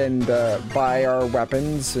gold and buy our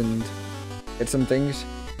weapons and get some things.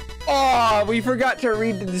 Oh, we forgot to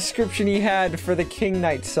read the description he had for the King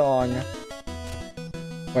Knight song.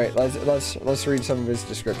 Wait, let's read some of his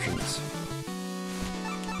descriptions.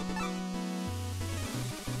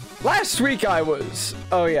 Last week I was...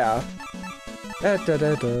 Oh, yeah.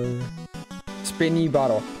 Spinny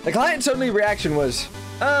bottle. The client's only reaction was,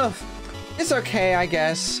 oh, it's okay, I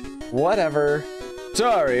guess. Whatever.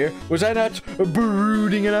 Sorry, was I not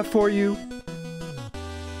brooding enough for you?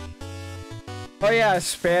 Oh, yeah,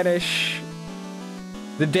 Spanish.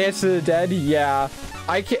 The Dance of the Dead? Yeah.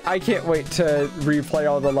 I can't wait to replay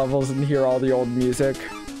all the levels and hear all the old music.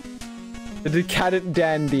 The Decadent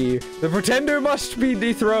Dandy. The Pretender must be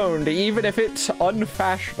dethroned, even if it's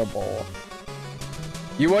unfashionable.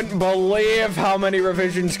 You wouldn't believe how many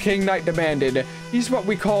revisions King Knight demanded. He's what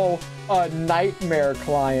we call a nightmare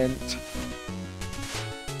client.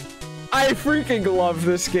 I freaking love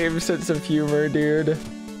this game's sense of humor, dude.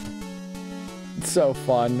 It's so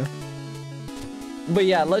fun. But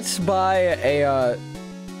yeah, let's buy a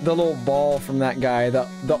the little ball from that guy,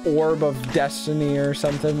 the Orb of Destiny or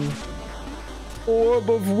something. Orb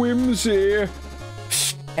of Whimsy.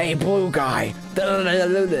 Hey, blue guy.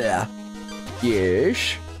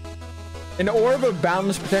 Yes. An Orb of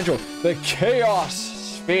Boundless Potential. The Chaos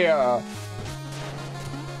Sphere.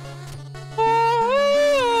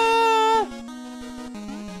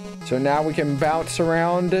 So now we can bounce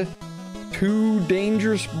around 2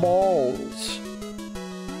 dangerous balls.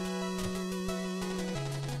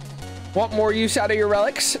 Want more use out of your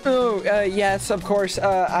relics? Oh, yes, of course.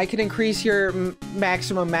 I can increase your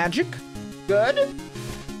maximum magic. Good.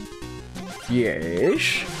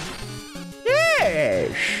 Yes.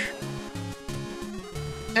 Yes.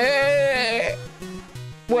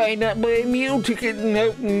 Why not buy a meal ticket and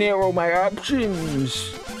help narrow my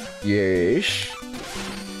options? Yes.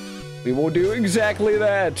 We will do exactly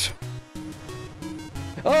that.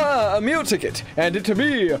 Ah, a meal ticket. Hand it to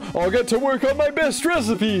me. I'll get to work on my best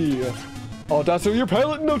recipe. I'll dazzle your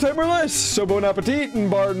palate in no time or less. So bon appetit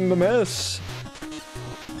and pardon the mess.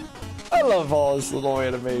 I love all his little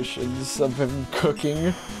animations of him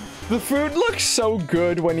cooking. The food looks so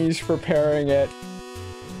good when he's preparing it.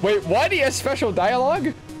 Wait, what? He has special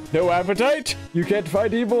dialogue? No appetite? You can't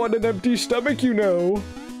fight evil on an empty stomach, you know.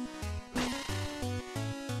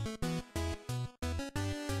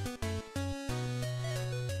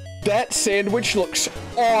 That sandwich looks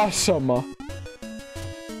awesome.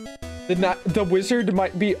 The wizard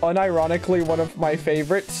might be unironically one of my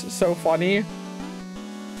favorites. So funny.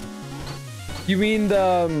 You mean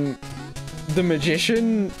the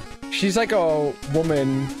magician? She's like a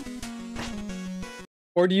woman.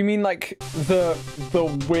 Or do you mean like the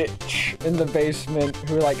witch in the basement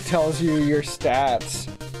who like tells you your stats?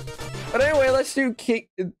 But anyway, let's do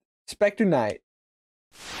Spectre Knight.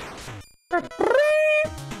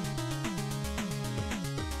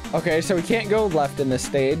 Okay, so we can't go left in this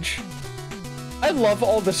stage. I love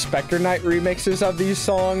all the Spectre Knight remixes of these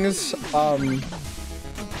songs.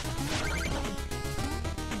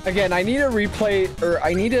 Again, I need to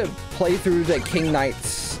I need to play through the King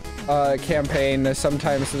Knight's campaign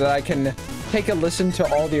sometime so that I can take a listen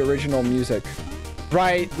to all the original music.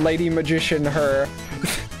 Right, Lady Magician, her.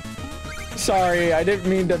 Sorry, I didn't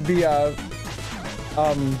mean to be a,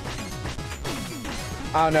 I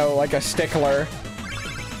don't know, like a stickler.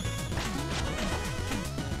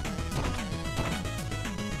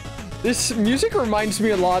 This music reminds me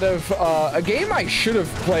a lot of a game I should have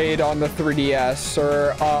played on the 3DS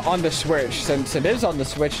or on the Switch, since it is on the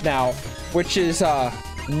Switch now, which is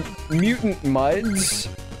Mutant Mudds.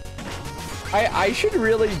 I should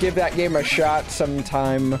really give that game a shot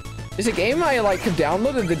sometime. It's a game I like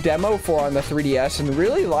downloaded the demo for on the 3DS and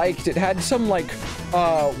really liked. It had some like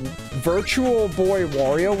Virtual Boy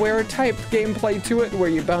WarioWare type gameplay to it where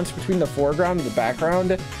you bounce between the foreground and the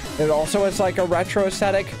background. It also has like a retro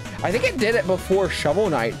aesthetic. I think it did it before Shovel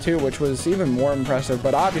Knight too, which was even more impressive.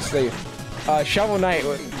 But obviously, Shovel Knight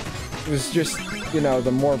was just, you know,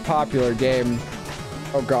 the more popular game.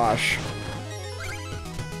 Oh gosh.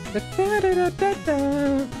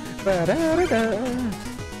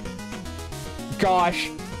 Gosh,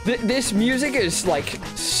 this music is like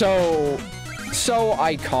so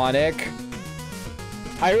iconic.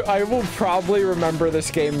 I will probably remember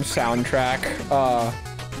this game's soundtrack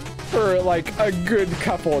for like a good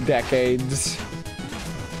couple decades.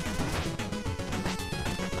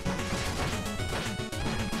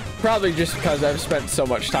 Probably just because I've spent so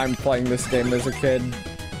much time playing this game as a kid.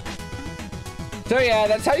 So yeah,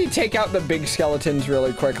 that's how you take out the big skeletons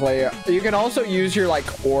really quickly. You can also use your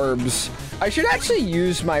like orbs. I should actually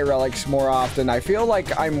use my relics more often. I feel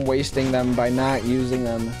like I'm wasting them by not using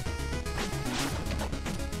them.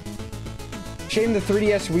 Shame the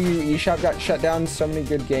 3DS Wii U eShop got shut down. So many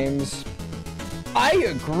good games. I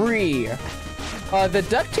agree. The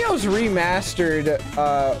DuckTales Remastered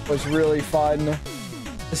was really fun.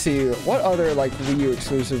 Let's see, what other like Wii U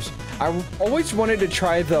exclusives? I always wanted to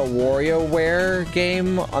try the WarioWare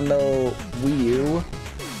game on the Wii U.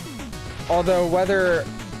 Although whether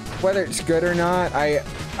it's good or not,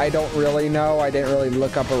 I don't really know. I didn't really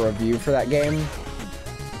look up a review for that game.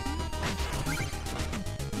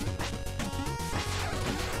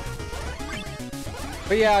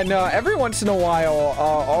 But yeah, no, every once in a while,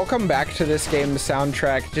 I'll come back to this game's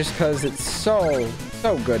soundtrack just because it's so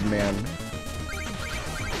good, man.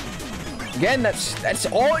 Again, that's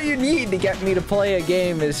all you need to get me to play a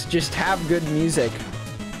game is just have good music.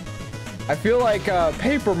 I feel like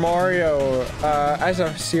Paper Mario as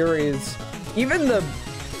a series, even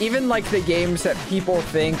like the games that people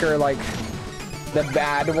think are like the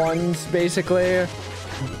bad ones, basically,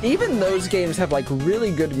 even those games have like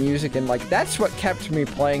really good music, and like that's what kept me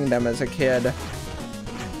playing them as a kid.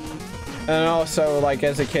 And also, like,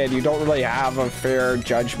 as a kid, you don't really have a fair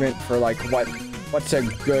judgment for like what's a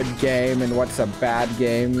good game and what's a bad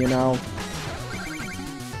game, you know?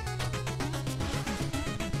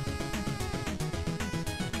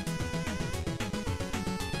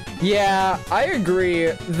 Yeah, I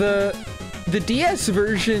agree. The DS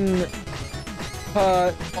version,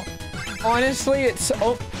 honestly, it's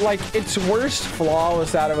like its worst flaw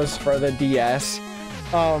was that it was for the DS.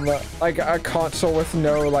 Like a console with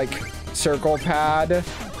no like circle pad.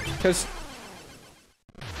 Because,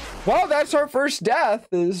 well, that's our first death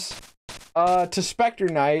is to Specter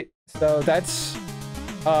Knight. So that's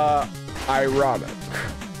ironic.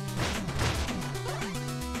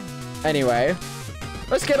 Anyway,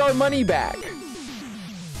 let's get our money back.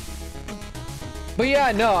 But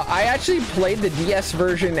yeah, no, I actually played the DS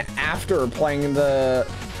version after playing the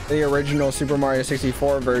original Super Mario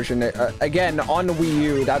 64 version. Again, on Wii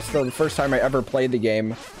U, that's the first time I ever played the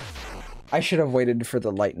game. I should have waited for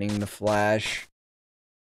the lightning to flash.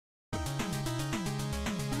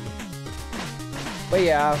 But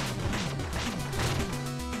yeah.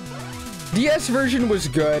 DS version was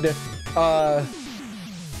good.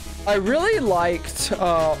 I really liked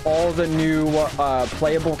all the new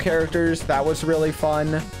playable characters. That was really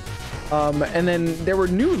fun. And then there were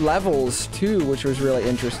new levels too, which was really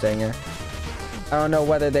interesting. I don't know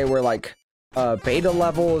whether they were like beta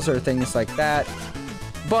levels or things like that,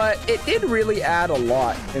 but it did really add a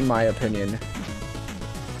lot, in my opinion.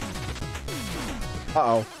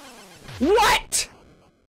 Uh-oh. What?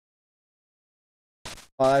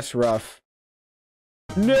 Oh, that's rough.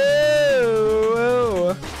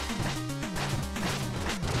 No!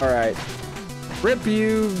 Alright. Rip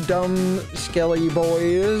you, dumb, skelly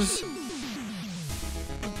boys.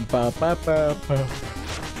 Ba ba ba ba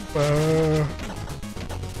ba.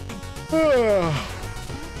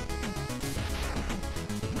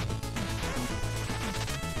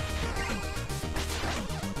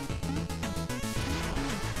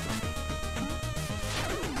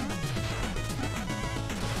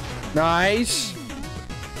 Nice.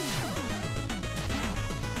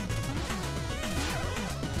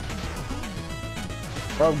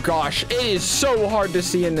 Oh gosh, it is so hard to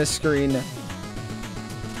see in this screen.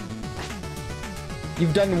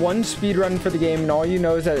 You've done one speedrun for the game, and all you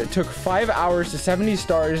know is that it took 5 hours to 70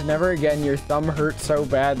 stars. Never again, your thumb hurt so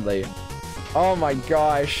badly. Oh my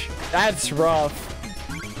gosh, that's rough.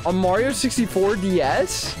 On Mario 64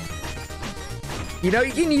 DS? You know,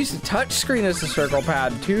 you can use the touchscreen as a circle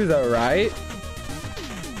pad too, though, right?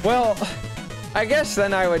 Well, I guess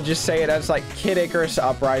then I would just say it as like Kid Icarus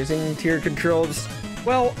Uprising tier controls.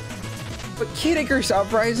 Well, but Kid Icarus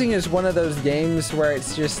Uprising is one of those games where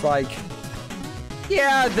it's just like,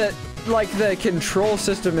 yeah, the control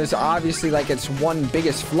system is obviously like its one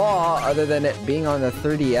biggest flaw, other than it being on the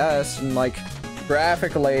 3DS, and like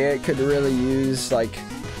graphically it could really use like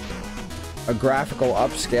a graphical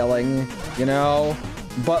upscaling, you know?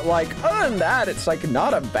 But like other than that, it's like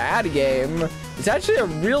not a bad game. It's actually a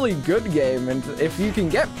really good game, and if you can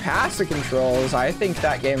get past the controls, I think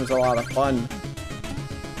that game is a lot of fun.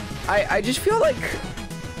 I just feel like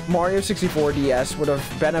Mario 64 DS would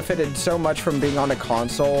have benefited so much from being on a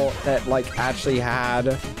console that like actually had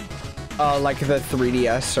like the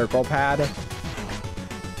 3DS circle pad.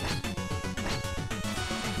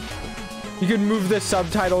 You can move the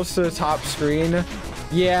subtitles to the top screen.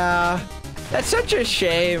 Yeah, that's such a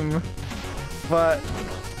shame. But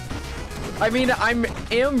I mean, I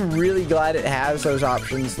am really glad it has those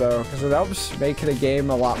options though, because it helps make the game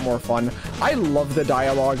a lot more fun. I love the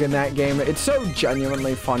dialogue in that game. It's so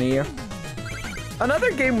genuinely funny.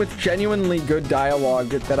 Another game with genuinely good dialogue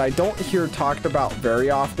that I don't hear talked about very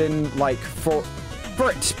often, like for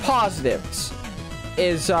its positives,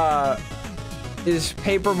 is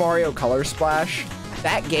Paper Mario Color Splash.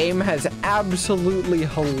 That game has absolutely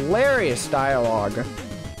hilarious dialogue.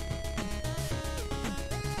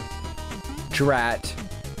 Drat,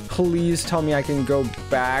 please tell me I can go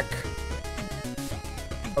back.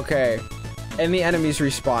 Okay, and the enemies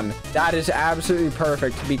respawn. That is absolutely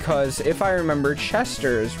perfect because if I remember,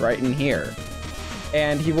 Chester is right in here.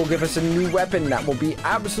 And he will give us a new weapon that will be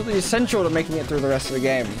absolutely essential to making it through the rest of the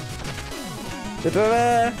game.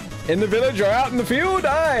 In the village or out in the field,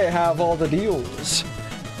 I have all the deals.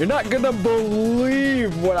 You're not gonna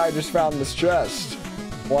believe what I just found in this chest.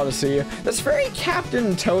 Want to see? That's very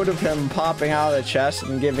Captain Toad of him popping out of the chest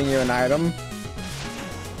and giving you an item.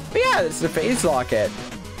 But yeah, it's the phase locket.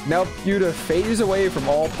 Help you to phase away from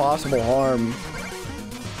all possible harm.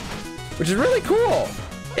 Which is really cool.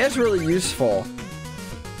 It's really useful.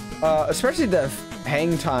 Especially the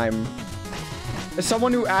hang time. As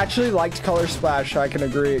someone who actually liked Color Splash, I can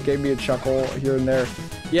agree. It gave me a chuckle here and there.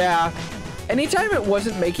 Yeah. Anytime it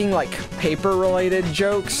wasn't making like paper related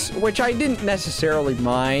jokes, which I didn't necessarily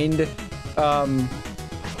mind,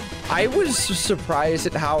 I was surprised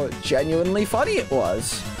at how genuinely funny it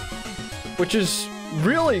was, which is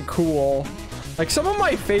really cool. Like some of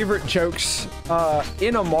my favorite jokes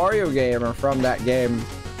in a Mario game are from that game.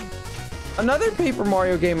 Another Paper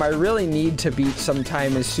Mario game I really need to beat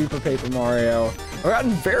sometime is Super Paper Mario. I've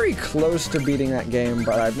gotten very close to beating that game,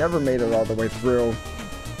 but I've never made it all the way through.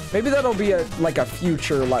 Maybe that'll be like a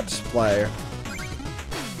future Let's Play.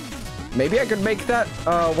 Maybe I could make that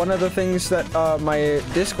one of the things that my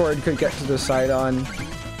Discord could get to decide on.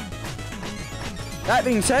 That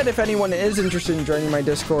being said, if anyone is interested in joining my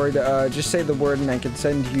Discord, just say the word and I can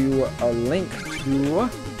send you a link to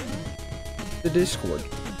the Discord.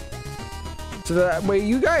 So that way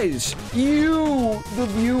you guys, the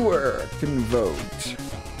viewer, can vote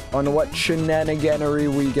on what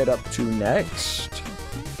shenaniganery we get up to next.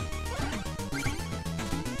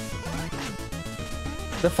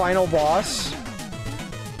 The final boss.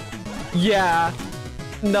 Yeah.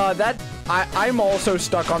 No, I'm also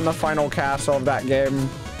stuck on the final castle of that game.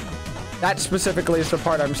 That specifically is the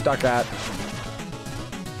part I'm stuck at.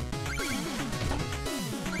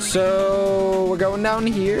 So we're going down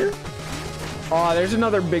here. Oh, there's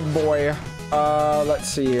another big boy. Let's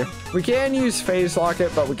see. We can use Phase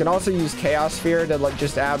Locket, but we can also use Chaos Sphere to like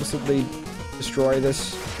just absolutely destroy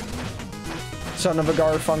this son of a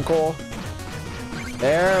Garfunkel.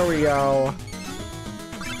 There we go.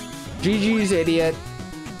 GG's, idiot.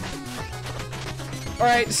 All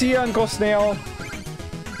right, see you, Uncle Snail.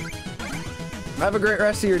 Have a great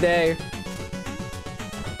rest of your day.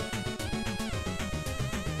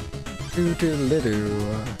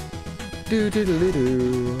 Do-do-do-do.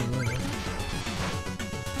 Do-do-do-do.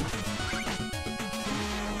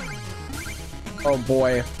 Oh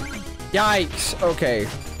boy. Yikes. Okay.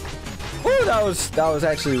 Ooh, that was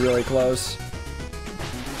actually really close.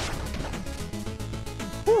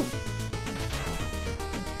 Woo.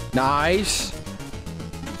 Nice.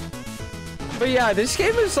 But yeah, this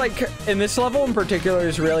game is like, in this level in particular,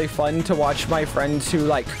 is really fun to watch my friends who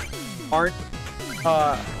like aren't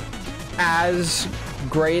as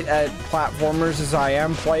great at platformers as I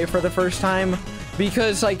am play for the first time,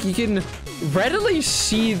 because like you can readily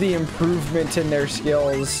see the improvement in their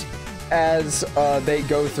skills as they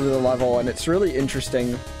go through the level, and it's really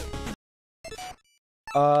interesting.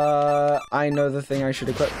 I know the thing I should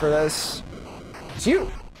equip for this. It's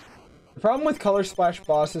you. The problem with Color Splash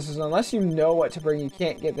bosses is unless you know what to bring, you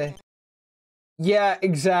can't get the... Yeah,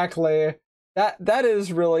 exactly. That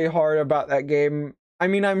is really hard about that game. I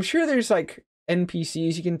mean, I'm sure there's like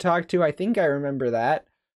NPCs you can talk to. I think I remember that.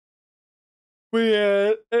 But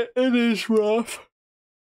yeah, it is rough.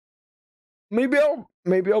 Maybe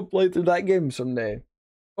I'll play through that game someday.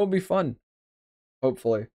 It'll be fun.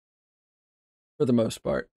 Hopefully. For the most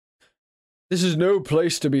part. This is no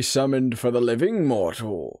place to be summoned for the living,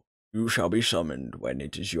 mortal. You shall be summoned when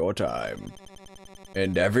it is your time.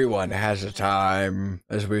 And everyone has a time,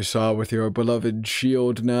 as we saw with your beloved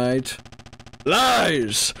Shield Knight.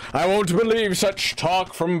 Lies! I won't believe such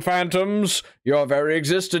talk from phantoms. Your very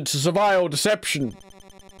existence is a vile deception.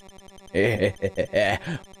 The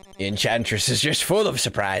Enchantress is just full of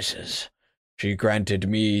surprises. She granted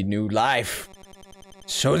me new life,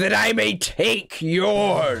 so that I may take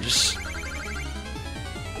yours.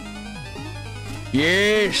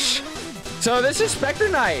 Yes. So this is Specter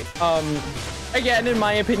Knight. Again, in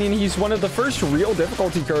my opinion, he's one of the first real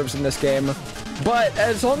difficulty curves in this game. But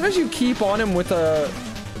as long as you keep on him with a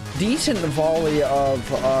decent volley of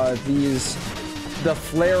the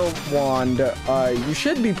flare wand, you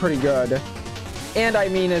should be pretty good. And I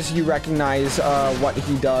mean, as you recognize what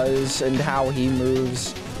he does and how he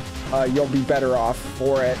moves, you'll be better off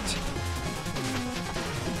for it.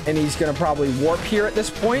 And he's gonna probably warp here at this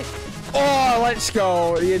point. Oh, let's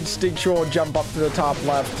go. The instinctual jump up to the top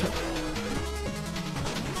left.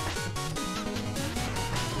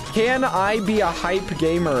 Can I be a hype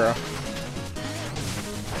gamer?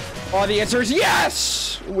 Oh, the answer is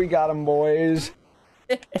yes! We got him, boys.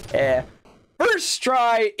 First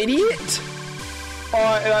try, idiot.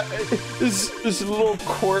 This little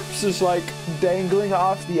corpse is like dangling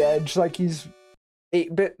off the edge like he's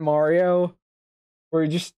 8-bit Mario, where he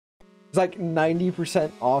just is like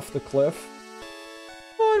 90% off the cliff.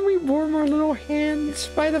 Oh, and we warm our little hands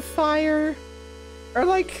by the fire. Or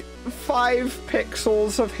like 5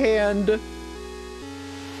 pixels of hand.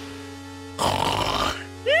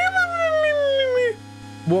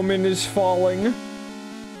 Woman is falling.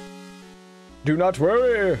 Do not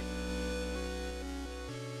worry.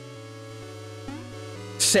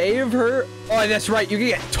 Save her. Oh, that's right. You can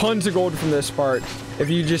get tons of gold from this part if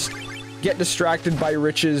you just get distracted by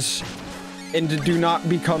riches and do not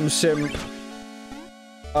become simp.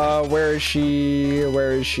 Where is she?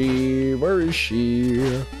 Where is she? Where is she?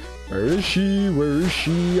 Where is she? Where is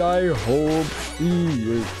she? I hope she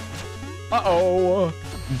is. Uh-oh.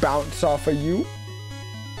 Bounce off of you.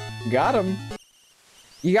 Got him.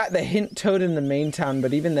 You got the hint toad in the main town,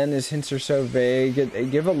 but even then his hints are so vague. They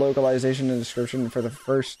give a localization and description for the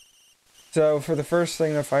first. So for the first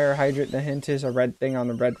thing, the fire hydrant, the hint is a red thing on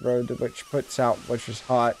the red road which puts out which is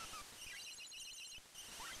hot.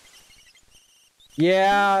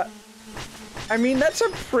 Yeah. I mean, that's a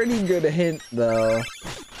pretty good hint, though.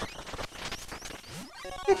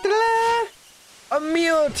 A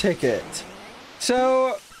meal ticket.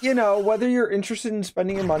 So, you know, whether you're interested in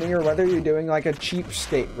spending your money or whether you're doing like a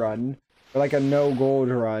cheapskate run or like a no gold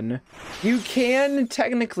run, you can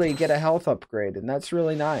technically get a health upgrade, and that's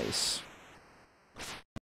really nice.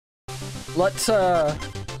 Let's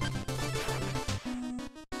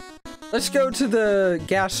go to the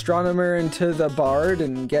gastronomer and to the bard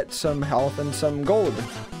and get some health and some gold.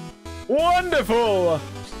 Wonderful!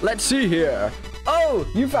 Let's see here. Oh,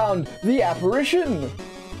 you found the apparition.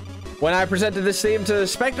 When I presented this theme to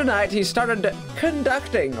Spectre Knight, he started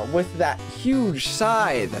conducting with that huge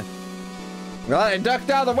scythe. Well, I ducked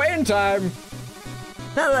out of the way in time.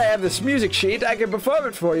 Now that I have this music sheet, I can perform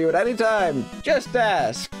it for you at any time. Just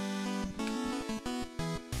ask.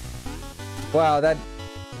 Wow, that...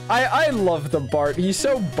 I love the Bart. He's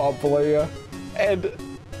so bubbly. And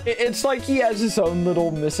it's like he has his own little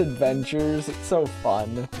misadventures. It's so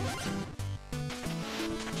fun.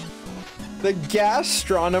 The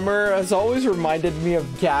gastronomer has always reminded me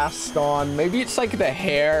of Gaston. Maybe it's like the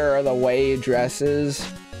hair or the way he dresses.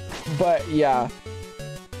 But yeah.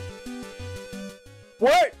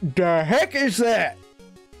 What the heck is that?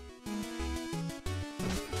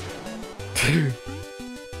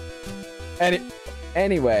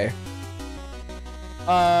 Anyway.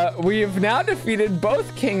 We have now defeated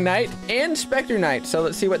both King Knight and Spectre Knight. So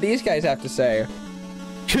let's see what these guys have to say.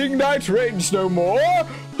 King Knight reigns no more.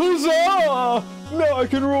 Huzzah! Now I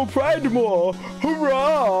can rule Pride more.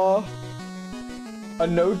 Hurrah! A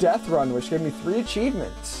no death run, which gave me 3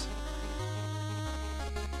 achievements.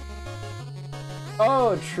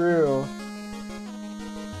 Oh, true.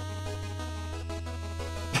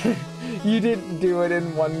 You didn't do it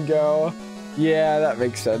in one go. Yeah, that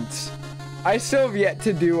makes sense. I still have yet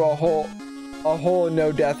to do a whole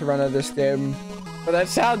no death run of this game, but that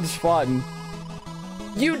sounds fun.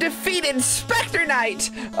 You defeated Spectre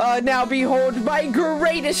Knight! Now behold my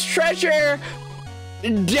greatest treasure!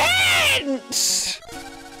 Dance!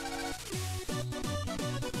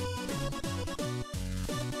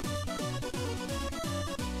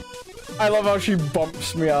 I love how she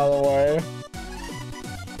bumps me out of the way.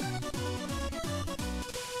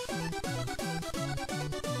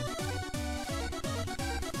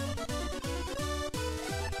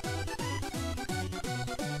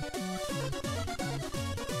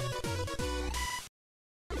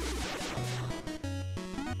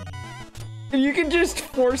 You can just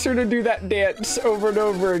force her to do that dance over and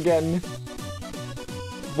over again.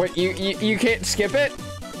 Wait, you can't skip it?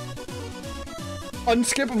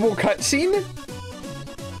 Unskippable cutscene?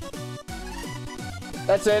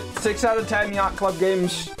 That's it. 6 out of 10 Yacht Club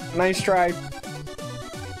games. Nice try.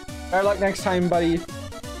 Better luck next time, buddy.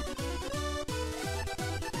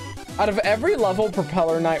 Out of every level,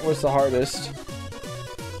 Propeller Knight was the hardest.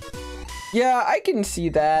 Yeah, I can see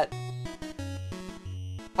that.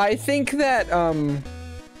 I think that,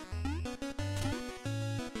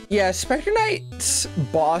 yeah, Spectre Knight's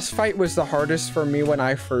boss fight was the hardest for me when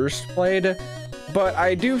I first played. But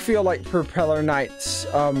I do feel like Propeller Knight's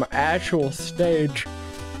actual stage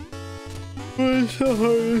was the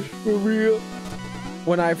hardest for me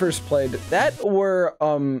when I first played. That or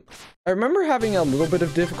I remember having a little bit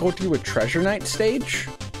of difficulty with Treasure Knight stage,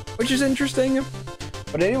 which is interesting.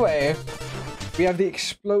 But anyway, we have the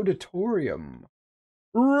Explodatorium.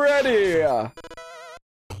 Ready!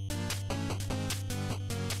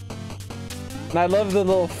 And I love the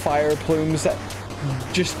little fire plumes that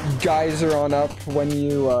just geyser on up when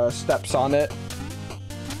you steps on it.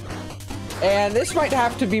 And this might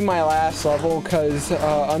have to be my last level because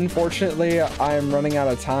unfortunately I'm running out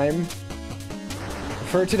of time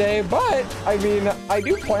for today. But I mean, I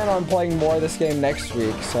do plan on playing more of this game next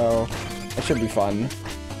week, so it should be fun.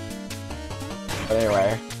 But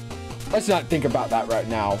anyway, let's not think about that right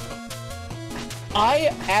now.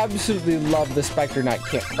 I absolutely love the Spectre Knight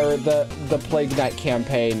or the Plague Knight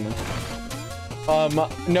campaign.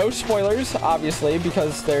 No spoilers, obviously,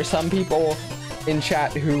 because there's some people in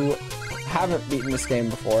chat who haven't beaten this game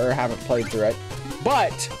before, or haven't played through it.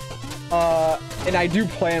 But, and I do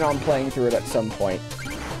plan on playing through it at some point.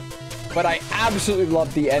 But I absolutely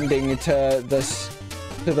love the ending to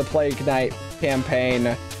the Plague Knight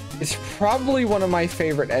campaign. It's probably one of my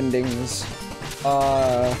favorite endings.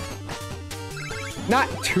 Not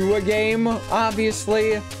to a game,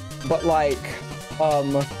 obviously, but like,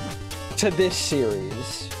 to this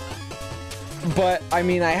series. But I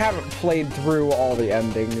mean, I haven't played through all the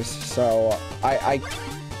endings, so I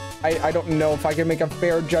don't know if I can make a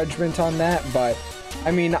fair judgment on that, but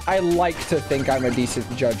I mean, I like to think I'm a decent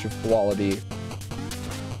judge of quality.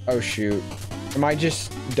 Oh shoot. Am I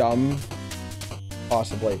just dumb?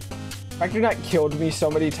 Possibly. Spectre Knight killed me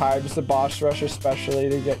so many times, the boss rush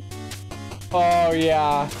especially, to get... Oh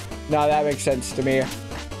yeah. No, that makes sense to me.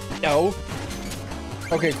 No.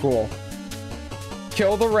 Okay, cool.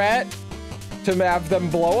 Kill the rat to have them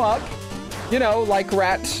blow up. You know, like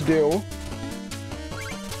rats do.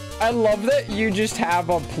 I love that you just have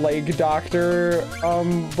a plague doctor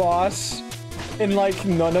boss, and like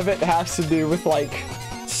none of it has to do with like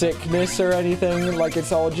sickness or anything. Like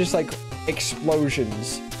it's all just like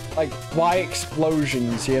explosions. Like why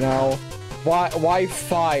explosions, you know? Why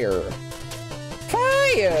fire?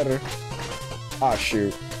 Fire! Ah,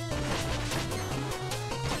 shoot.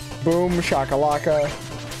 Boom, shakalaka,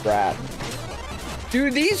 rat.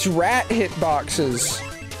 Dude, these rat hitboxes,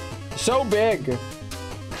 so big.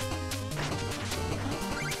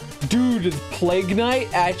 Dude, Plague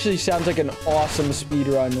Knight actually sounds like an awesome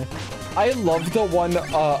speedrun. I love the one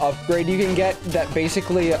upgrade you can get that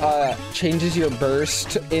basically changes your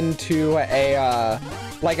burst into a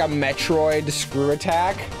like a Metroid screw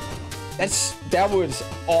attack. That was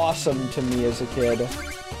awesome to me as a kid.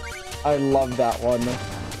 I love that one.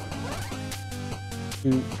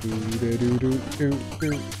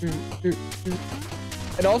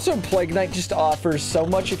 And also Plague Knight just offers so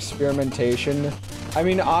much experimentation. I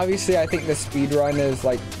mean, obviously I think the speedrun is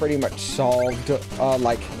like pretty much solved,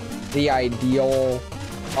 like the ideal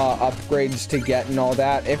upgrades to get and all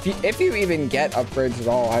that. If you even get upgrades at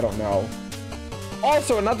all, I don't know.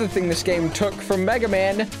 Also, another thing this game took from Mega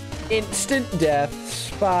Man, instant death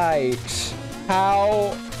spikes.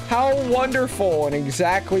 How wonderful, and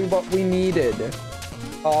exactly what we needed.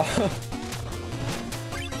 But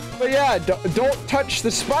yeah, don't touch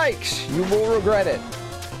the spikes. You will regret it.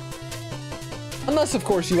 Unless, of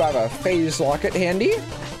course, you have a phase locket handy.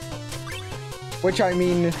 Which, I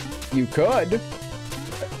mean, you could.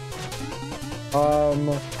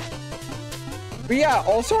 But yeah,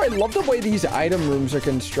 also, I love the way these item rooms are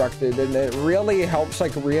constructed, and it really helps,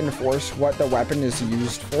 like, reinforce what the weapon is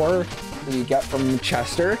used for that you get from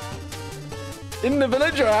Chester. In the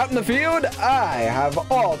village or out in the field, I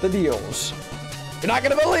have all the deals. You're not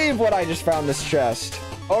gonna believe what I just found this chest.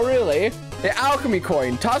 Oh, really? The alchemy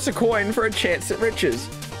coin. Toss a coin for a chance at riches.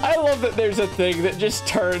 I love that there's a thing that just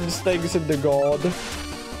turns things into gold.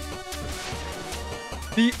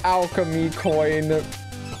 The alchemy coin.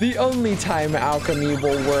 The only time alchemy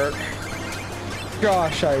will work.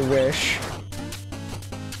 Gosh, I wish.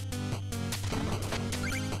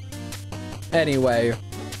 Anyway,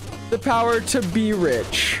 the power to be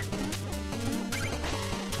rich.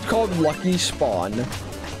 It's called Lucky Spawn.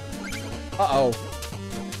 Uh-oh.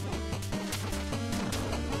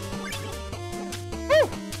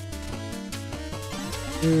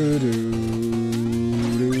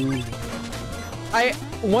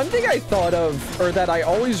 One thing I thought of, or that I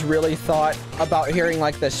always really thought about hearing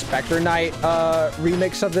like the Spectre Knight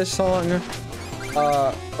remix of this song,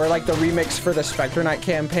 or like the remix for the Spectre Knight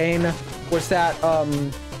campaign, was that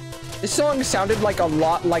this song sounded like a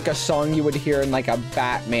lot like a song you would hear in like a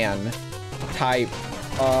Batman type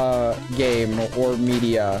game or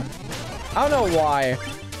media. I don't know why,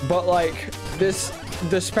 but like the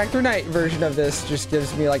Spectre Knight version of this just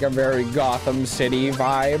gives me like a very Gotham City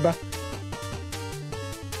vibe.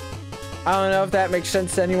 I don't know if that makes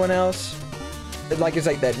sense to anyone else. It's like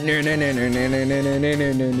that.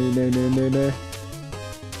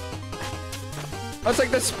 It's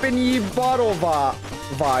like the spinny bottle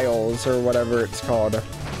vials or whatever it's called.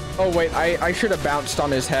 Oh wait, I should have bounced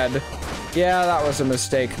on his head. Yeah, that was a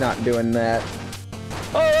mistake not doing that.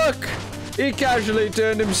 Oh look! He casually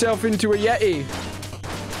turned himself into a Yeti.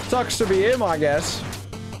 Sucks to be him, I guess.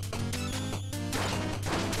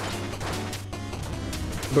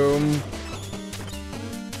 Boom.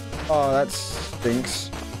 Oh, that stinks.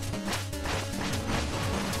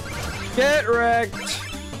 Get wrecked.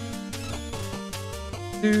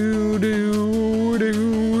 Do do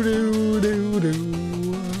do do do do.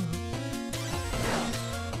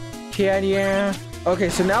 Yeah. Okay,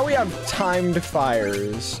 so now we have timed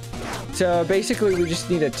fires. So basically, we just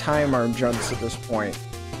need to time our jumps at this point.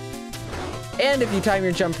 And if you time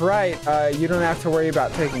your jump right, you don't have to worry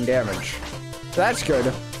about taking damage. So that's good.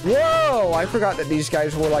 Whoa! I forgot that these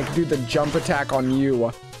guys will like do the jump attack on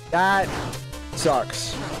you. That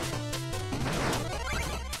sucks.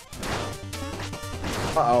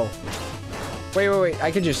 Uh-oh. Wait.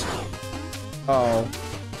 I could just... Oh.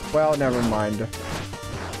 Well, never mind.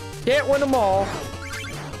 Can't win them all.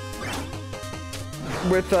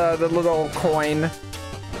 With the little coin.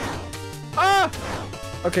 Ah!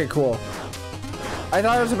 Okay, cool. I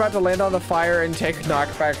thought I was about to land on the fire and take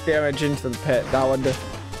knockback damage into the pit. That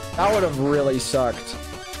would have really sucked.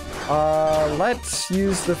 Let's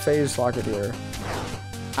use the phase locket here.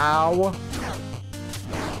 Ow.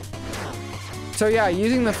 So yeah,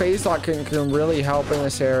 using the phase lock can really help in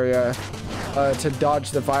this area to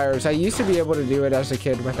dodge the fires. I used to be able to do it as a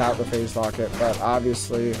kid without the phase locket, but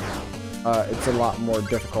obviously it's a lot more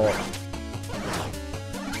difficult.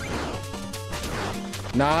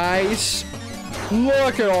 Nice.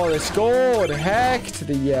 Look at all this gold. Heck to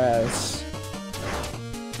the yes.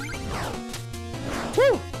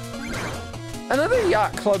 Woo. Another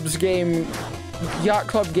Yacht Club Games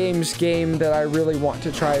game that I really want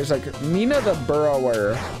to try is like Mina the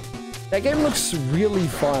Burrower. That game looks really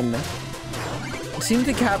fun. It seemed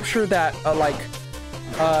to capture that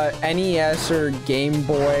NES or Game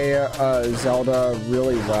Boy Zelda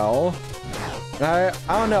really well. And I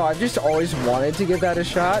don't know, I've just always wanted to give that a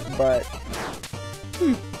shot, but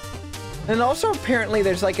And also apparently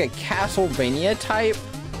there's like a Castlevania type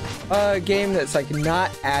game that's like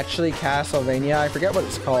not actually Castlevania. I forget what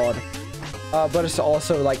it's called. But it's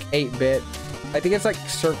also like 8-bit. I think it's like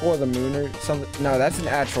Circle of the Moon or something. No, that's an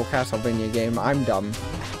actual Castlevania game. I'm dumb.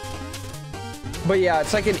 But yeah,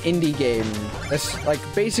 it's like an indie game. It's like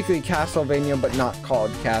basically Castlevania, but not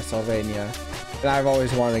called Castlevania. And I've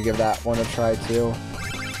always wanted to give that one a try too.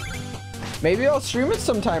 Maybe I'll stream it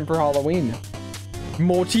sometime for Halloween.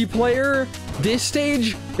 Multiplayer? This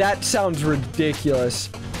stage? That sounds ridiculous.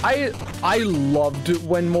 I loved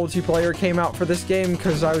when multiplayer came out for this game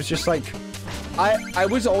because I was just like, I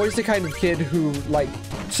was always the kind of kid who like,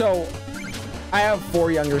 so I have 4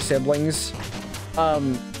 younger siblings,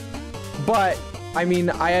 but I mean,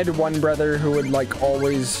 I had one brother who would like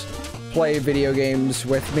always play video games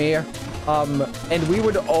with me, and we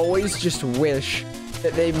would always just wish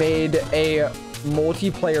that they made a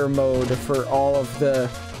multiplayer mode for all of the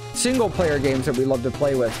single player games that we love to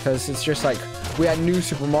play with, because it's just like, we had New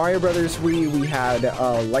Super Mario Brothers Wii, we had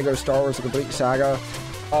Lego Star Wars: The Complete Saga,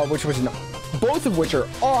 which was both of which are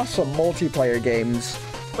awesome multiplayer games,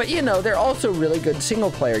 but you know, they're also really good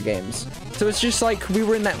single player games. So it's just like, we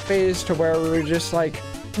were in that phase to where we were just like,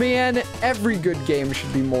 man, every good game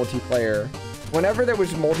should be multiplayer. Whenever there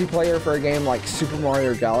was multiplayer for a game like Super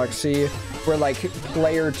Mario Galaxy, where like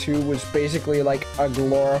player 2 was basically like a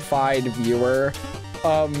glorified viewer,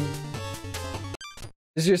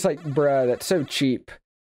 it's just like, bruh, that's so cheap.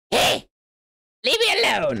 Hey! Leave me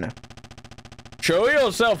alone! Show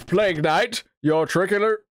yourself, Plague Knight! Your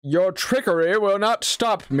trickery will not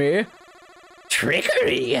stop me.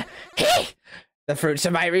 Trickery? Hey! The fruits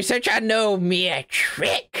of my research are no mere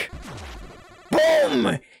trick.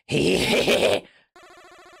 Boom!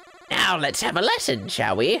 Now let's have a lesson,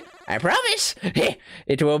 shall we? I promise,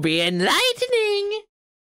 it will be enlightening.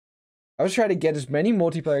 I was trying to get as many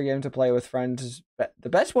multiplayer games to play with friends. The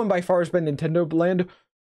best one by far has been Nintendo Land.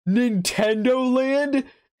 Nintendo Land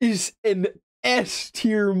is an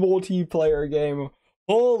S-tier multiplayer game.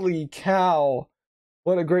 Holy cow.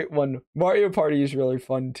 What a great one. Mario Party is really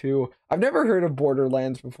fun too. I've never heard of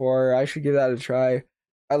Borderlands before. I should give that a try.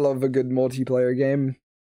 I love a good multiplayer game.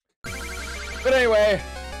 But anyway,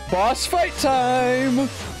 boss fight time.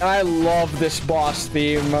 I love this boss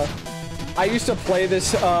theme. I used to play this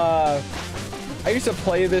song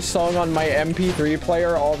on my MP3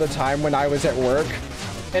 player all the time when I was at work.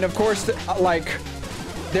 And of course, like,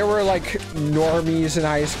 there were like normies in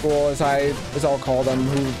high school, as I'll call them,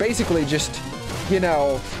 who basically just, you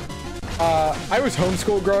know, I was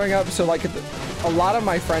homeschooled growing up, so like a lot of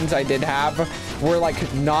my friends I did have were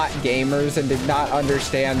like not gamers and did not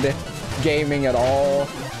understand gaming at all.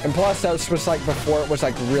 And plus that was like before it was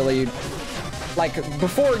like really, like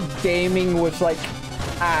before gaming was like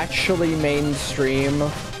actually mainstream.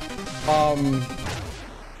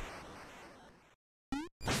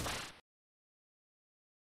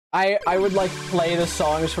 I would like play the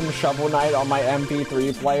songs from Shovel Knight on my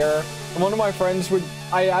MP3 player. And one of my friends would,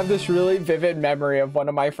 I have this really vivid memory of one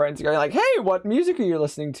of my friends going like, hey, what music are you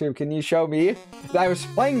listening to? Can you show me? And I was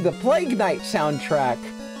playing the Plague Knight soundtrack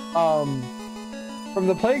from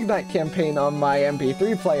the Plague Knight campaign on my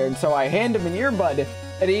MP3 player. And so I hand him an earbud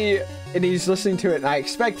and he's listening to it, and I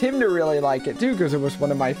expect him to really like it too, because it was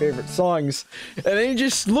one of my favorite songs. And then he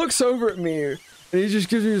just looks over at me and he just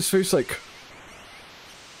gives me his face like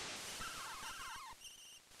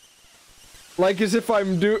as if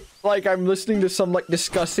I'm listening to some like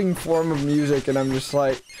disgusting form of music, and I'm just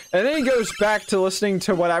like, and then he goes back to listening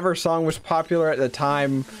to whatever song was popular at the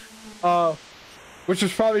time, which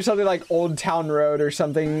was probably something like Old Town Road or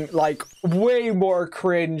something like way more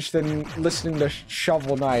cringe than listening to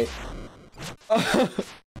Shovel Knight. But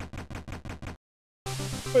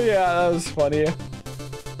yeah, that was funny.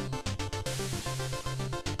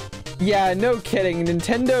 Yeah, no kidding.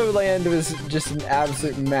 Nintendo Land was just an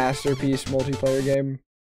absolute masterpiece multiplayer game.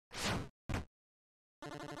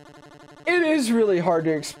 It is really hard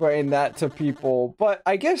to explain that to people, but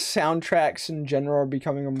I guess soundtracks in general are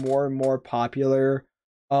becoming a more and more popular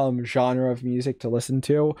genre of music to listen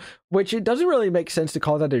to, which it doesn't really make sense to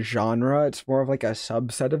call that a genre. It's more of like a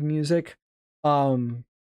subset of music. But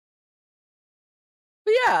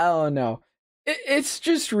yeah, I don't know. It's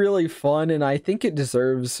just really fun, and I think it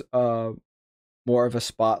deserves more of a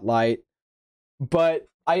spotlight. But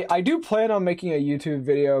I do plan on making a YouTube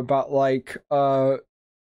video about like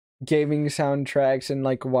gaming soundtracks and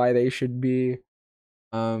like why they should be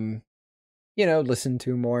you know, listened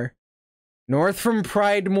to more. North from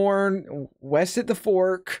Pridemore, west at the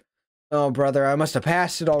Fork. Oh brother, I must have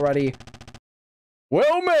passed it already.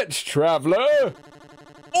 Well met, traveler.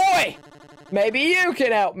 Oi! Maybe you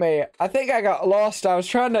can help me. I think I got lost. I was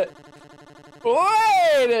trying to...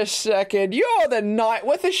 Wait a second. You're the knight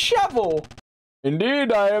with a shovel.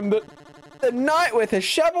 Indeed, I am the knight with a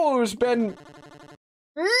shovel who's been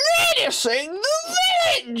menacing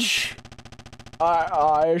the village.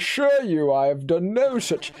 I assure you, I have done no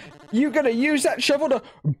such... You gonna use that shovel to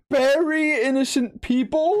bury innocent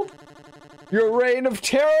people? Your reign of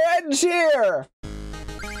terror ends here.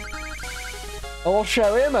 I'll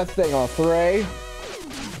show him a thing or three.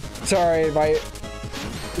 Sorry,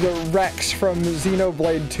 the Rex from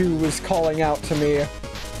Xenoblade 2 was calling out to me.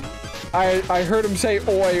 I heard him say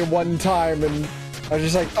oi one time, and I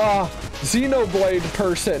was just like, Xenoblade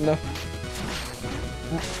person.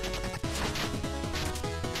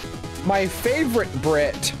 My favorite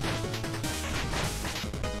Brit.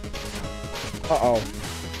 Uh-oh.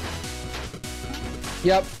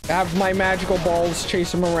 Yep, have my magical balls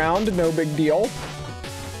chase him around, no big deal.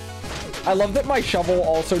 I love that my shovel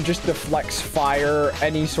also just deflects fire,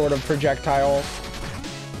 any sort of projectile.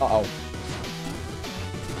 Uh-oh.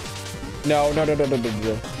 No.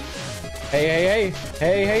 Hey,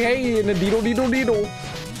 in a deedle.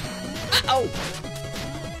 Uh-oh.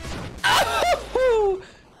 Oh!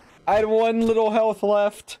 I had one little health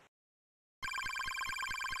left.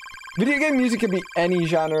 Video game music can be any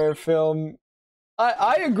genre of film.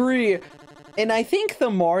 I agree, and I think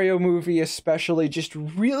the Mario movie especially just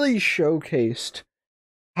really showcased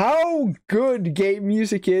how good game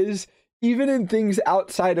music is, even in things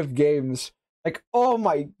outside of games. Like, oh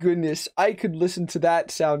my goodness, I could listen to that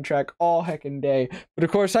soundtrack all heckin' day. But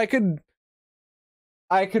of course, I could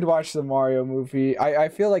watch the Mario movie. I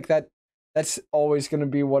feel like that's always going to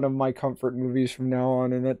be one of my comfort movies from now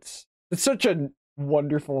on, and it's such a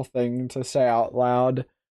wonderful thing to say out loud.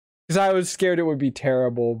 Because I was scared it would be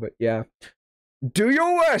terrible, but yeah. Do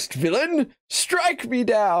your worst, villain! Strike me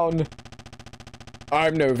down!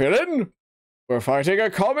 I'm no villain! We're fighting a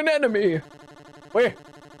common enemy! We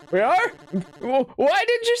are? Why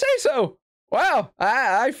didn't you say so? Wow,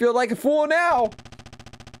 I feel like a fool now!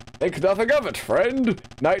 Think nothing of it, friend.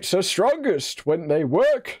 Knights are strongest when they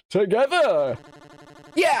work together!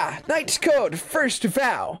 Yeah, Knight's Code, first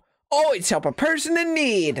vow. Always help a person in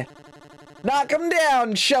need! Knock 'em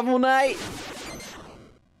down, Shovel Knight!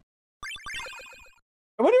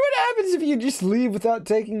 I wonder what happens if you just leave without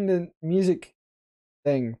taking the music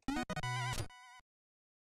thing.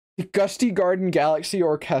 The Gusty Garden Galaxy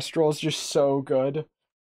Orchestral is just so good.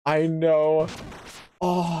 I know.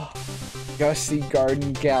 Oh, Gusty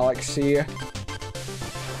Garden Galaxy.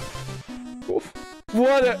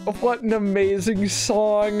 What an amazing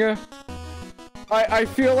song. I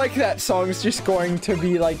feel like that song's just going to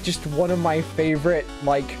be like just one of my favorite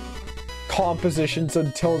like compositions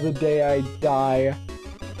until the day I die.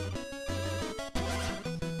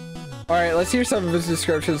 Alright, let's hear some of his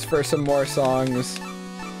descriptions for some more songs.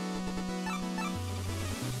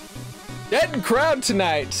 Dead crowd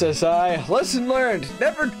tonight, says I. Lesson learned.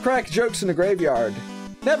 Never crack jokes in the graveyard.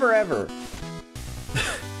 Never ever.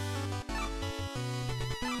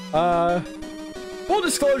 Full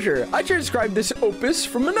disclosure, I transcribed this opus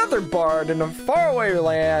from another bard in a faraway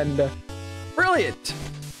land. Brilliant.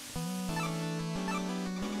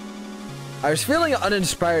 I was feeling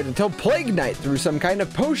uninspired until Plague Knight threw some kind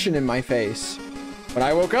of potion in my face. When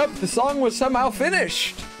I woke up, the song was somehow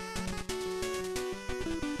finished.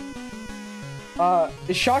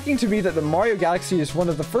 It's shocking to me that the Mario Galaxy is one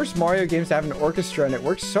of the first Mario games to have an orchestra, and it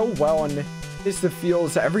works so well and hits the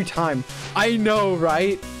feels every time. I know,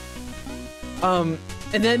 right? And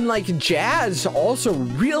then like jazz also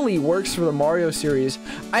really works for the Mario series.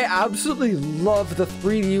 I absolutely love the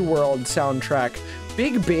 3D World soundtrack.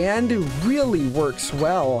 Big Band really works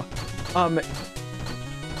well.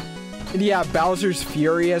 Yeah, Bowser's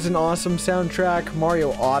Fury has an awesome soundtrack.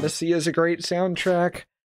 Mario Odyssey is a great soundtrack.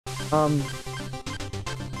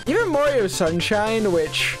 Even Mario Sunshine,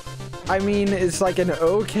 which I mean is like an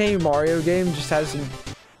okay Mario game, just has some,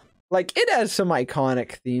 like, it has some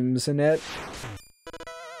iconic themes in it.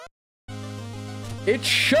 It's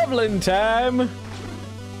shoveling time.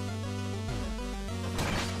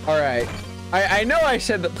 All right. I know I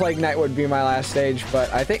said that Plague Knight would be my last stage,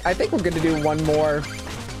 but I think we're gonna do one more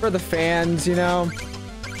for the fans, you know.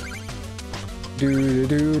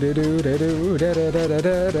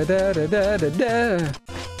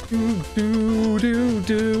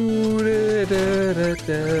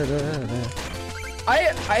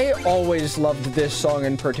 I always loved this song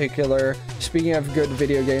in particular. Speaking of good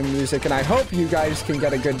video game music, and I hope you guys can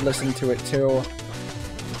get a good listen to it too.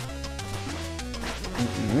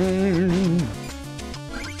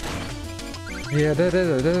 Yeah.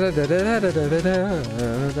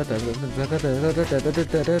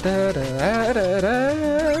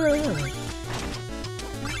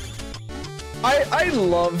 I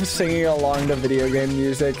love singing along to video game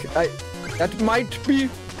music. That might be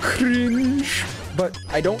cringe, but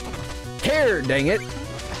I don't care, dang it.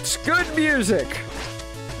 It's good music.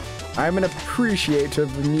 I'm an appreciator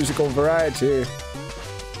of musical variety.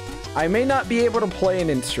 I may not be able to play an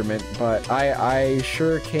instrument, but I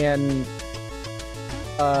sure can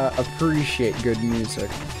appreciate good music.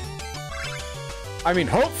 I mean,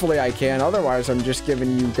 hopefully I can, otherwise I'm just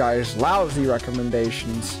giving you guys lousy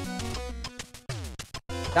recommendations.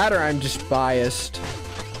 That or I'm just biased.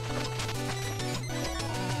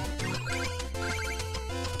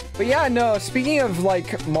 But yeah, no, speaking of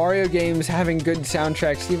like Mario games having good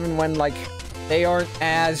soundtracks, even when like they aren't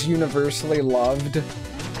as universally loved,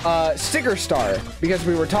 Sticker Star, because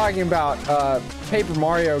we were talking about Paper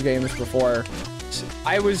Mario games before.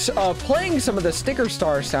 I was playing some of the Sticker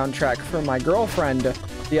Star soundtrack for my girlfriend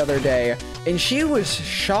the other day, and she was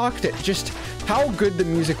shocked at just how good the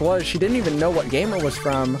music was. She didn't even know what game it was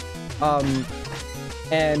from.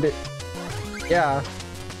 And yeah.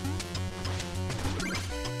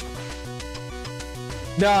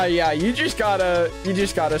 Nah, yeah, you just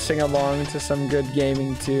gotta sing along to some good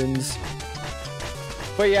gaming tunes.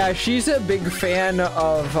 But yeah, she's a big fan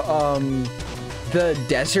of the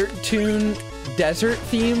desert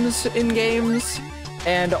themes in games,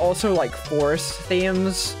 and also like forest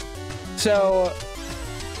themes. So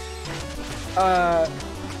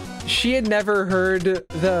she had never heard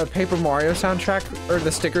the Paper Mario soundtrack or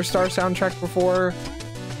the Sticker Star soundtrack before.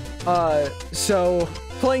 So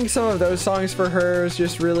playing some of those songs for her is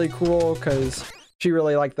just really cool because she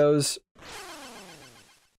really liked those.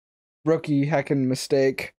 Rookie heckin'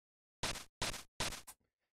 mistake.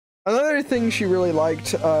 Another thing she really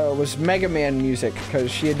liked was Mega Man music,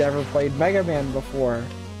 because she had never played Mega Man before.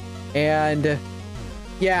 And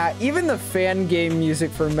yeah, even the fan game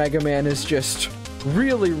music for Mega Man is just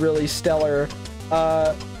really, really stellar.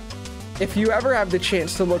 If you ever have the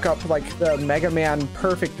chance to look up like the Mega Man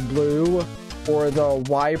Perfect Blue or the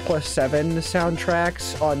Y+7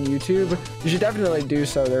 soundtracks on YouTube, you should definitely do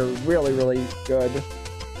so. They're really, really good.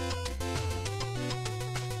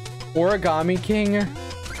 Origami King.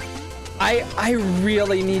 I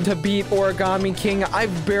really need to beat Origami King.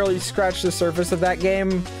 I've barely scratched the surface of that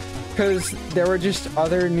game because there were just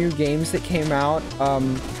other new games that came out.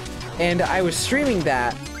 And I was streaming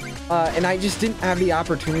that and I just didn't have the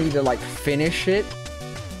opportunity to like finish it.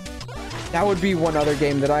 That would be one other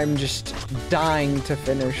game that I'm just dying to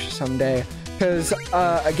finish someday. Because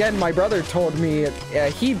again, my brother told me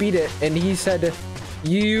he beat it and he said,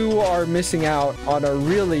 you are missing out on a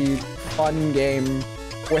really fun game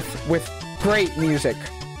with great music.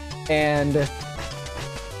 And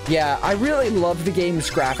yeah, I really love the game's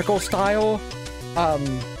graphical style. I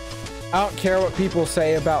don't care what people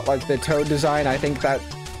say about like the Toad design. I think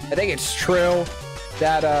it's true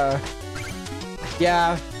that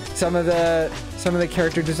yeah, some of the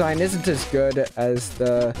character design isn't as good as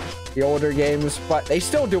the older games, but they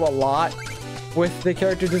still do a lot with the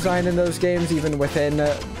character design in those games, even within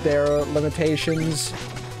their limitations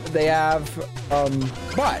they have.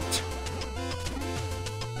 But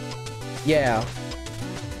yeah,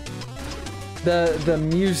 the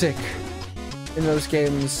music in those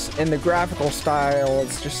games and the graphical style,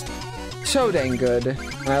 it's just so dang good,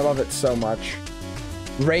 and I love it so much.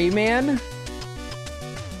 Rayman.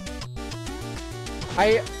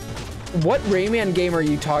 What Rayman game are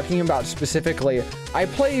you talking about specifically? I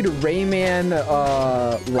played Rayman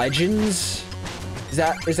Legends. Is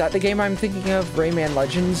that the game I'm thinking of? Rayman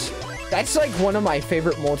Legends? That's like one of my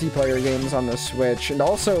favorite multiplayer games on the Switch, and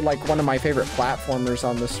also like one of my favorite platformers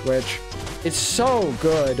on the Switch. It's so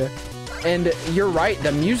good. And you're right,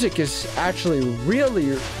 the music is actually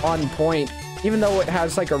really on point, even though it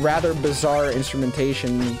has like a rather bizarre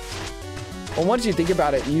instrumentation. Well, once you think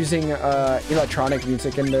about it, using electronic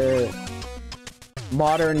music in the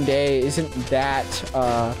modern day isn't that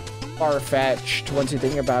far-fetched once you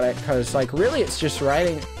think about it, because like really it's just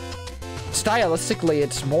writing, stylistically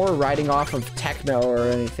it's more writing off of techno or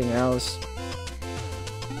anything else.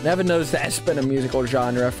 Never knows that's been a musical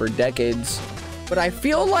genre for decades, but I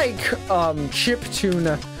feel like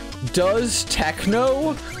chiptune does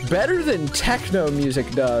techno better than techno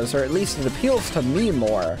music does, or at least it appeals to me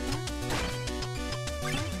more.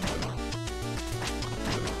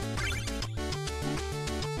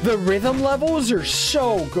 The rhythm levels are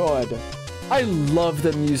so good. I love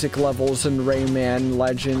the music levels in Rayman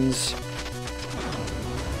Legends.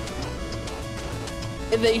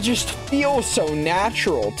 And they just feel so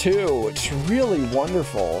natural too. It's really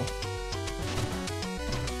wonderful.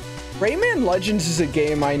 Rayman Legends is a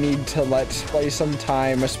game I need to let's play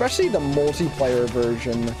sometime, especially the multiplayer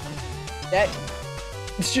version.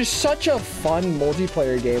 It's just such a fun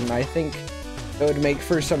multiplayer game, and I think it would make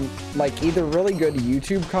for some like either really good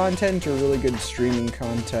YouTube content or really good streaming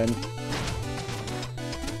content.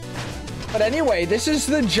 But anyway, this is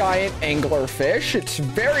the giant anglerfish. It's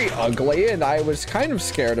very ugly, and I was kind of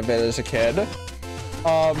scared of it as a kid.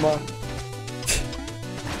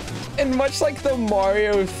 And much like the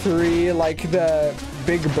Mario 3, like the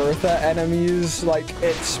Big Bertha enemies, like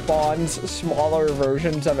it spawns smaller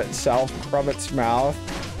versions of itself from its mouth.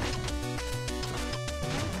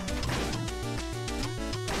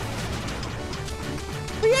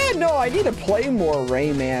 But yeah, no, I need to play more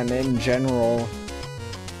Rayman in general.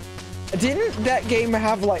 Didn't that game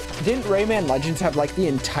have like, didn't Rayman Legends have like the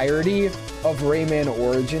entirety of Rayman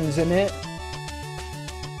Origins in it?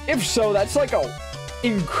 If so, that's like a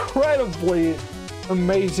incredibly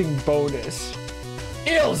amazing bonus.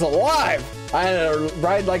 Eel's alive! I haven't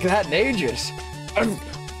ride like that in ages. I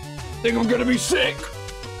think I'm gonna be sick.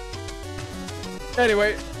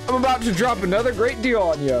 Anyway, I'm about to drop another great deal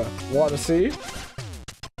on you. Want to see?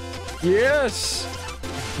 Yes!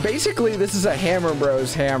 Basically, this is a Hammer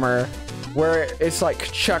Bros hammer, where it's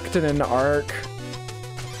like chucked in an arc.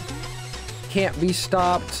 Can't be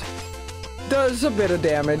stopped. Does a bit of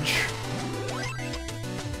damage.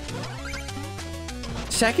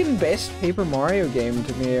 Second best Paper Mario game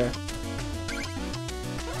to me.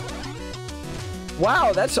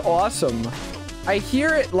 Wow, that's awesome. I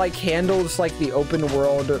hear it like handles like the open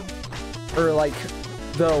world or like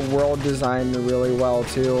the world design really well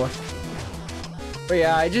too. But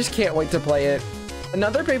yeah, I just can't wait to play it.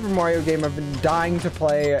 Another Paper Mario game I've been dying to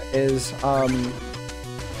play is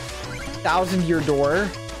Thousand Year Door.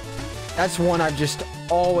 That's one I've just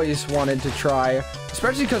always wanted to try,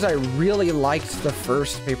 especially because I really liked the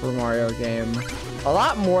first Paper Mario game a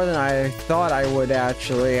lot more than I thought I would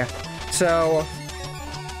actually. So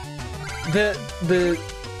the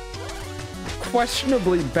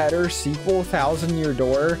questionably better sequel, Thousand Year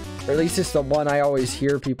Door, or at least it's the one I always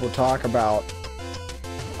hear people talk about.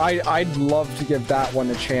 I'd love to give that one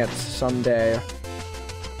a chance someday.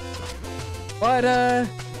 But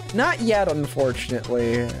Not yet,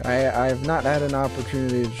 unfortunately. I've not had an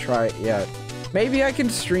opportunity to try it yet. Maybe I can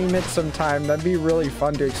stream it sometime. That'd be really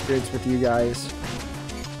fun to experience with you guys.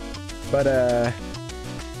 But,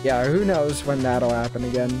 yeah, who knows when that'll happen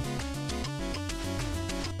again.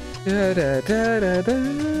 You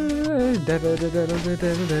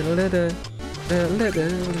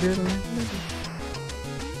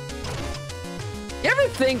ever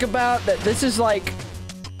think about that this is like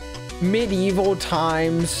medieval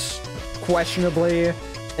times, questionably,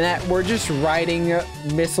 and that we're just riding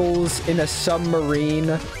missiles in a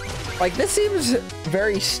submarine? Like, this seems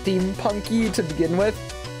very steampunky to begin with.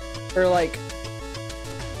 Or like,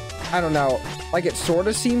 I don't know, like it sort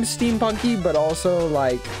of seems steampunky, but also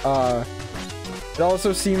like, it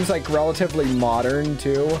also seems like relatively modern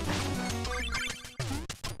too.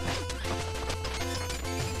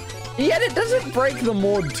 Yet it doesn't break the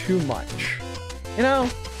mold too much, you know?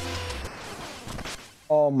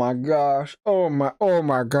 Oh my gosh, oh my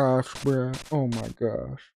gosh, bruh, oh my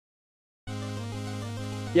gosh.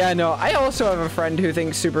 Yeah, no, I also have a friend who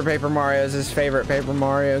thinks Super Paper Mario is his favorite Paper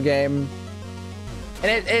Mario game.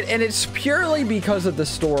 And it's purely because of the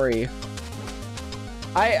story.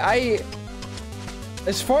 As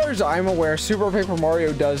far as I'm aware, Super Paper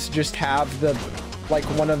Mario does just have the, like,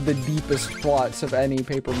 one of the deepest plots of any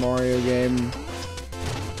Paper Mario game.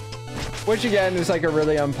 Which, again, is, like, a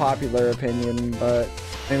really unpopular opinion, but,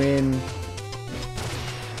 I mean,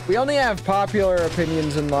 we only have popular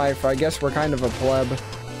opinions in life. I guess we're kind of a pleb.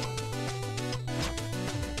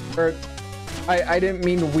 Or, I didn't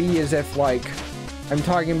mean we as if, like, I'm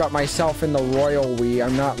talking about myself in the royal we.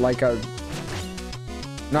 I'm not like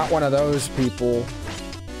not one of those people.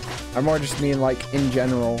 I more just mean like in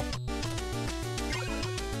general.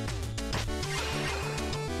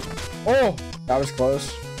 Oh, that was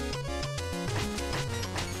close.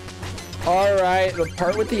 All right, the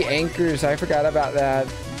part with the anchors, I forgot about that.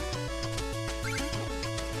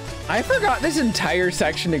 I forgot this entire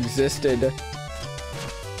section existed.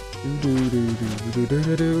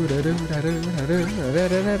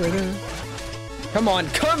 Come on,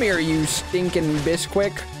 come here, you stinking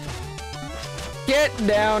Bisquick. Get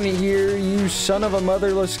down here, you son of a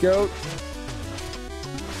motherless goat.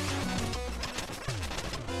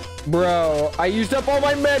 Bro, I used up all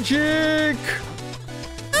my magic.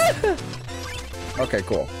 Okay,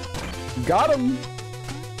 cool. Got him.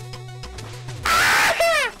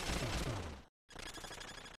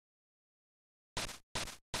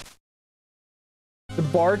 The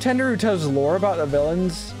bartender who tells lore about the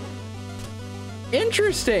villains?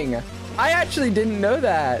 Interesting. I actually didn't know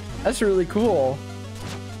that. That's really cool.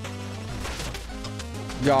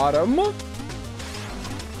 Got him.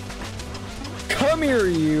 Come here,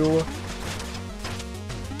 you.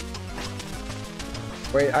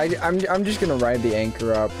 Wait, I'm just gonna ride the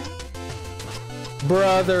anchor up.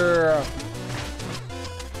 Brother.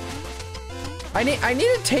 I need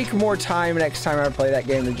to take more time next time I play that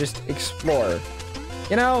game to just explore.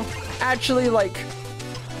 You know, actually, like,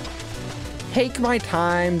 take my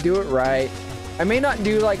time, do it right. I may not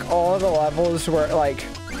do, like, all the levels where it, like,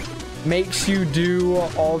 makes you do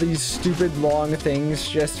all these stupid long things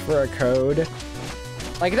just for a code.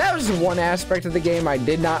 Like, that was one aspect of the game I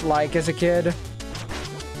did not like as a kid.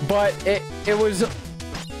 But it was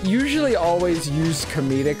usually always used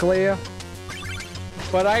comedically.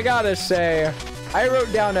 But I gotta say, I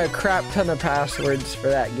wrote down a crap ton of passwords for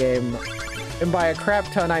that game. And by a crap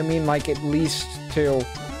ton, I mean like at least 2.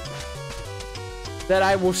 That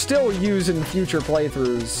I will still use in future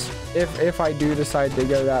playthroughs. If I do decide to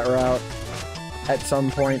go that route at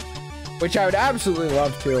some point. Which I would absolutely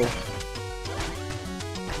love to.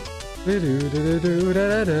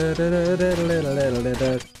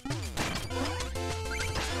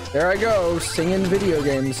 There I go, singing video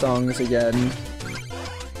game songs again.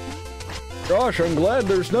 Gosh, I'm glad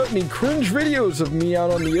there's not any cringe videos of me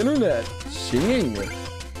out on the internet singing.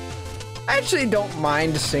 I actually don't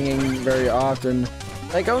mind singing very often.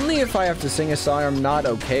 Like, only if I have to sing a song I'm not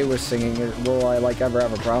okay with singing will I, like, ever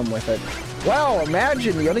have a problem with it. Wow,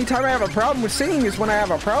 imagine, the only time I have a problem with singing is when I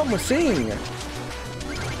have a problem with singing.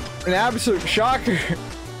 An absolute shocker.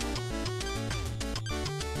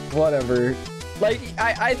 Whatever. Like,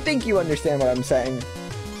 I think you understand what I'm saying.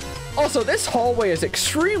 Also, this hallway is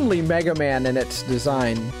extremely Mega Man in its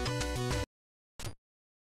design.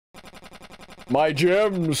 My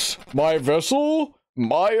gems, my vessel,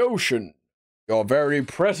 my ocean. Your very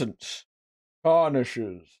presence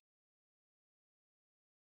tarnishes.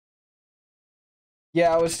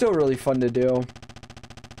 Yeah, it was still really fun to do.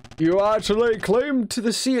 You are to lay claim to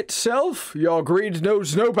the sea itself? Your greed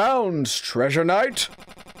knows no bounds, Treasure Knight.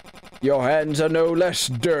 Your hands are no less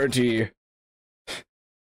dirty.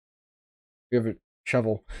 You have a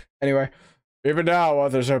shovel. Anyway, even now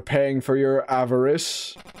others are paying for your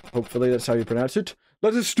avarice. Hopefully that's how you pronounce it.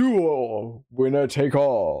 Let us duel. Winner take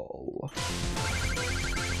all.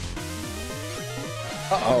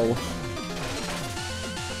 Uh-oh.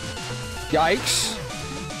 Yikes.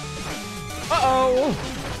 Uh-oh.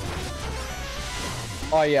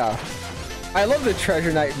 Oh, yeah. I love the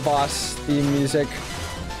Treasure Knight boss theme music.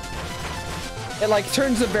 It, like,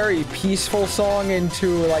 turns a very peaceful song into,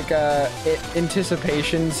 like, a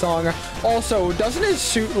anticipation song. Also, doesn't his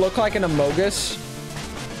suit look like an Amogus?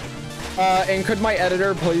 And could my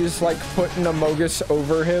editor please, like, put an Amogus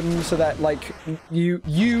over him so that, like,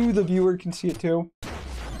 you, the viewer, can see it too?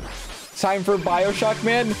 Time for Bioshock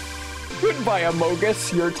Man. Goodbye,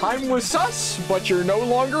 Amogus. Your time was sus, but you're no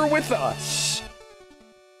longer with us.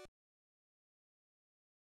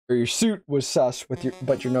 Or your suit was sus,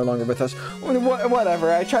 but you're no longer with us.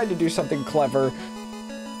 Whatever. I tried to do something clever.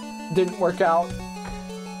 Didn't work out.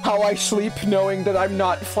 How I sleep knowing that I'm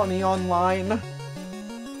not funny online.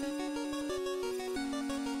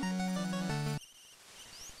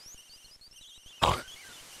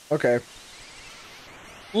 Okay.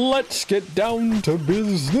 Let's get down to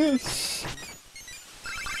business.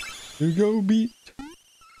 To go beat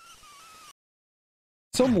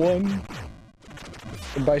someone.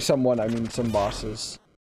 And by someone, I mean some bosses.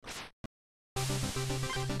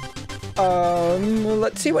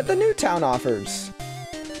 Let's see what the new town offers.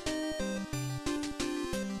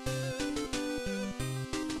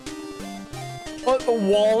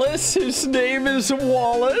 Wallace? His name is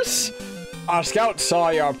Wallace? Our scouts saw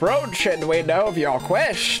your approach, and we know of your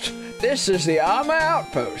quest. This is the Armor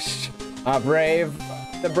Outpost.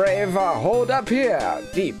 The brave are holed up here,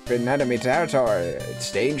 deep in enemy territory.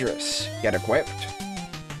 It's dangerous. Get equipped.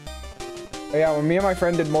 Oh yeah, when me and my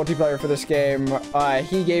friend did multiplayer for this game,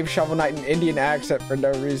 he gave Shovel Knight an Indian accent for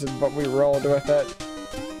no reason, but we rolled with it.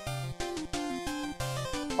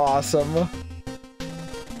 Awesome.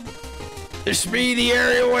 This be the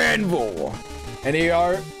Aerial Anvil. Any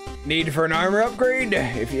need for an armor upgrade?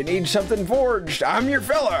 If you need something forged, I'm your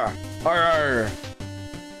fella. Arr.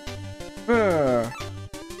 You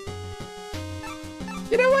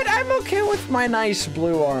know what? I'm okay with my nice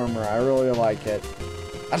blue armor. I really like it.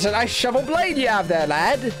 That's a nice shovel blade you have there,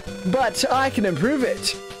 lad. But I can improve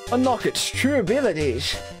it. Unlock its true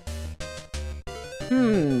abilities.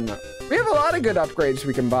 We have a lot of good upgrades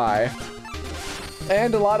we can buy.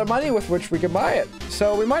 And a lot of money with which we can buy it.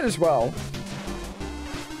 So we might as well.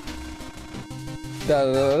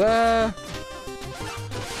 Da-da-da-da.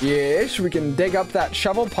 Yes, we can dig up that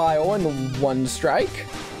shovel pile in one strike.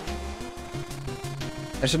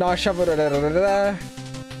 There's another shovel. Da-da-da-da-da.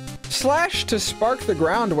 Slash to spark the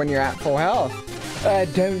ground when you're at full health.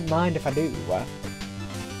 Don't mind if I do.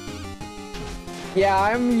 Yeah,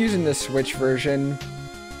 I'm using the Switch version.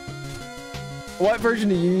 What version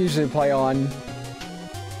do you usually play on?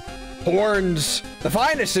 Horns, the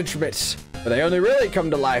finest instruments, but they only really come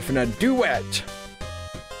to life in a duet.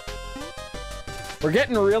 We're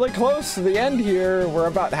getting really close to the end here. We're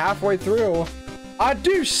about halfway through. I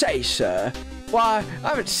do say, sir. Why, I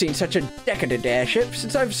haven't seen such a decadent airship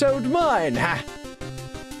since I've sold mine, ha!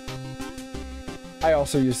 I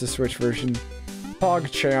also use the Switch version.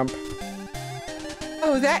 PogChamp.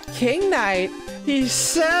 Oh, that King Knight! He's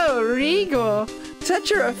so regal!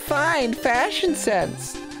 Such a refined fashion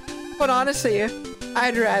sense! But honestly,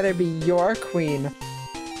 I'd rather be your queen.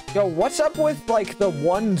 Yo, what's up with, like, the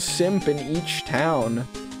one simp in each town?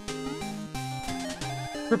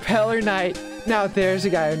 Propeller Knight. Now there's a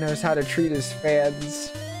guy who knows how to treat his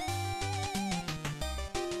fans.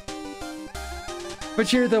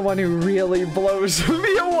 But you're the one who really blows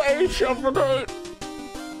me away, Shovel Knight.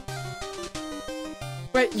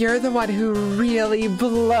 But you're the one who really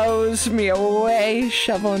blows me away,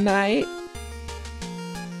 Shovel Knight.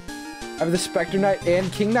 I have the Spectre Knight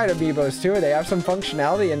and King Knight amiibos too. They have some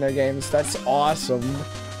functionality in their games. That's awesome.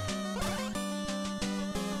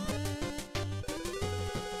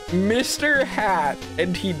 Mr. Hat,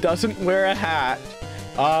 and he doesn't wear a hat.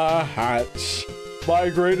 Ah, hats. My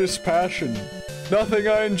greatest passion. Nothing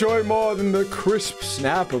I enjoy more than the crisp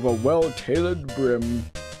snap of a well-tailored brim.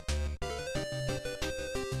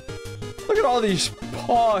 Look at all these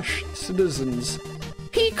posh citizens.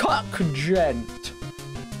 Peacock gent.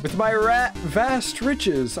 With my vast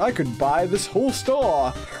riches, I could buy this whole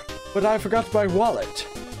store, but I forgot my wallet.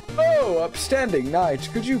 Oh, upstanding knight,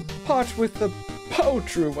 could you part with the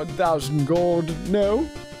paltry 1,000 gold? No?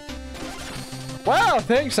 Wow,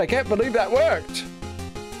 thanks, I can't believe that worked.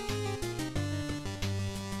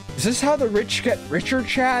 Is this how the rich get richer,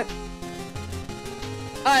 chat?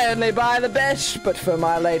 I only buy the best, but for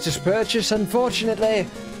my latest purchase, unfortunately,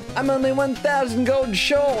 I'm only 1,000 gold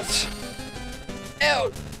short.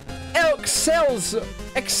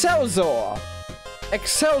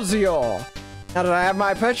 Excelsior. Now that I have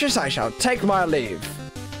my purchase, I shall take my leave.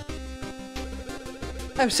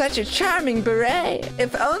 Oh, such a charming beret.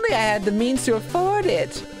 If only I had the means to afford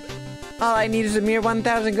it. All I need is a mere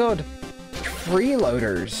 1,000 gold.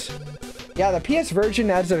 Freeloaders. Yeah, the PS version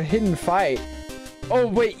adds a hidden fight. Oh,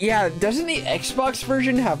 wait, yeah, doesn't the Xbox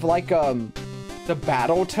version have, like, the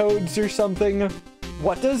Battletoads or something?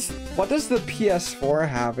 What does the PS4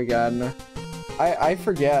 have again? I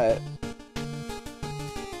forget.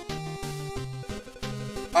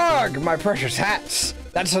 Ugh, my precious hats.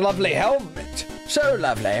 That's a lovely helmet. So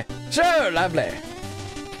lovely. So lovely.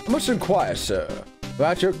 I must inquire, sir,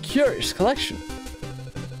 about your curious collection.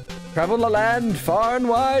 Travel the land far and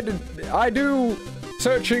wide. I do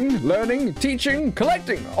searching, learning, teaching,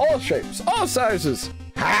 collecting, all shapes, all sizes.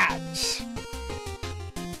 Hats.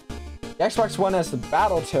 The Xbox One has the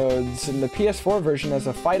Battletoads, and the PS4 version has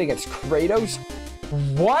a fight against Kratos.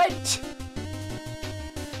 What?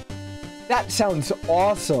 That sounds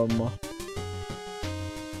awesome.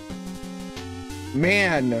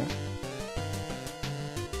 Man.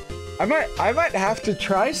 I might have to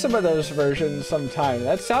try some of those versions sometime.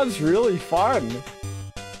 That sounds really fun.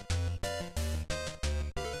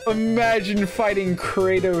 Imagine fighting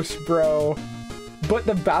Kratos, bro. But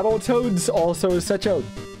the Battletoads also is such a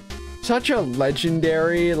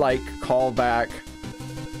legendary, like, callback.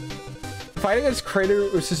 Fighting against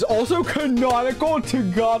Kratos is also canonical to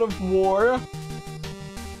God of War.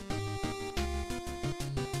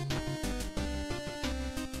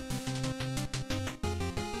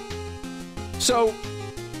 So,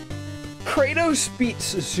 Kratos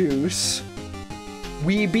beats Zeus.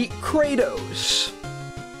 We beat Kratos.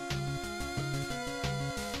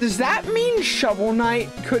 Does that mean Shovel Knight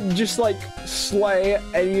could just, like, slay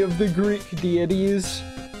any of the Greek deities?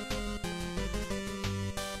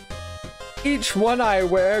 Each one I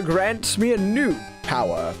wear grants me a new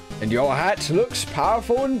power, and your hat looks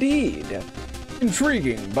powerful indeed.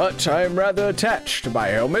 Intriguing, but I am rather attached to my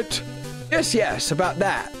helmet. Yes, about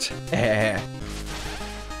that.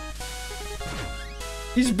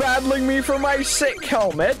 He's battling me for my sick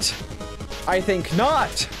helmet? I think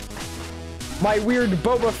not. My weird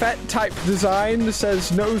Boba Fett type design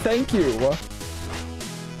says no thank you.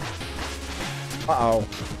 Uh-oh.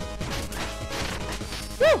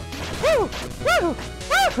 Woo! Woo! Woo!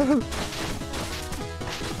 Woo!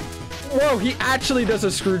 Whoa, he actually does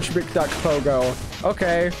a Scrooge McDuck pogo.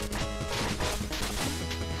 Okay.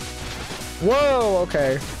 Whoa,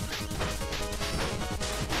 okay.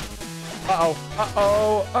 Uh-oh.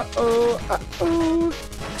 Uh-oh. Uh-oh. Uh-oh.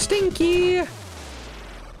 Stinky.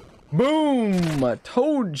 Boom! I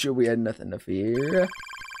told you we had nothing to fear.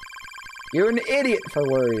 You're an idiot for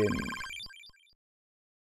worrying.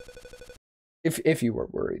 If you were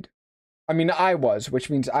worried. I mean, I was, which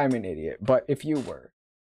means I'm an idiot. But if you were,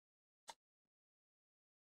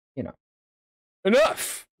 you know.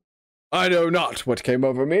 Enough! I know not what came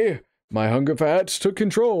over me. My hunger for hats took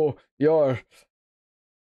control. Your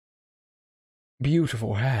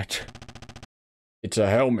beautiful hat. It's a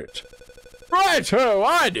helmet. Right-ho,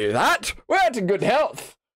 I do that. We're in good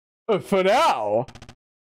health. For now.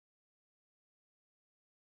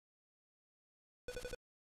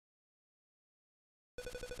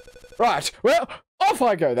 Right, well, off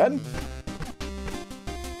I go then.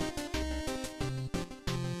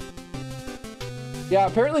 Yeah,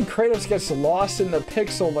 apparently Kratos gets lost in the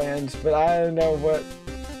pixel lands, but I don't know when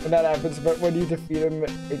that happens, but when you defeat him,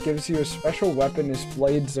 it gives you a special weapon, his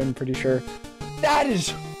blades, I'm pretty sure. That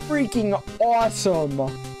is freaking awesome.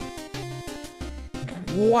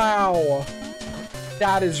 Wow.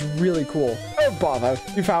 That is really cool. Oh bother,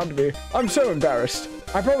 you found me. I'm so embarrassed.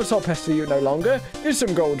 I promise I'll pester you no longer. Here's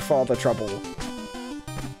some gold for the trouble.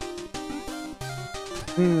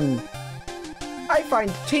 I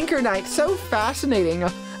find Tinker Knight so fascinating.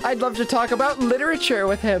 I'd love to talk about literature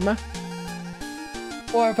with him.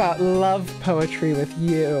 Or about love poetry with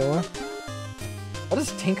you. What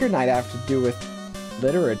does Tinker Knight have to do with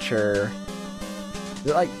literature? Is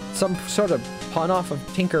it like some sort of pun off of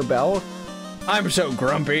Tinker Bell? I'm so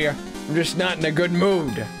grumpy. I'm just not in a good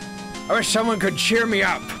mood. I wish someone could cheer me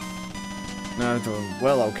up.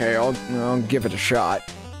 Well, okay, I'll give it a shot.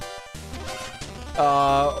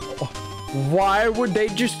 Why would they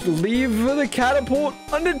just leave the catapult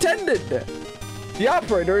unattended? The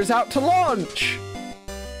operator is out to launch.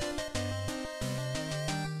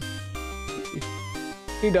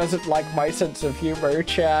 He doesn't like my sense of humor,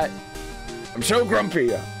 chat. I'm so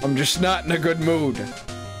grumpy. I'm just not in a good mood.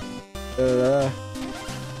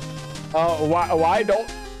 Why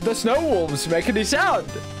don't the snow wolves make any sound?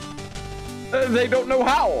 They don't know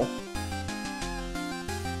how.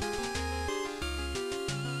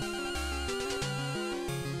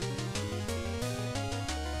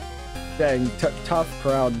 Dang, tough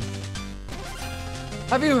crowd.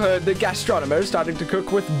 Have you heard the gastronomer starting to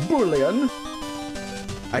cook with bouillon?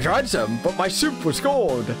 I tried some, but my soup was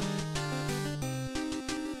cold.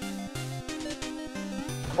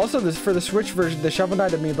 Also, this for the Switch version, the Shovel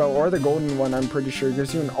Knight amiibo or the golden one, I'm pretty sure,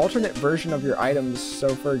 gives you an alternate version of your items.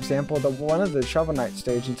 So, for example, the one of the Shovel Knight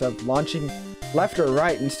stage, instead of launching left or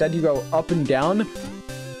right, instead you go up and down.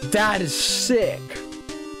 That is sick.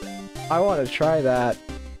 I want to try that.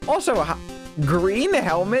 Also, green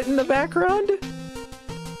helmet in the background.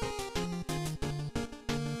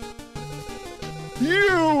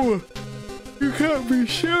 You can't be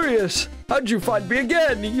serious. How'd you find me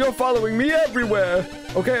again? You're following me everywhere.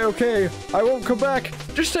 Okay, I won't come back.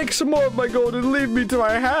 Just take some more of my gold and leave me to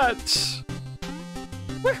my hats.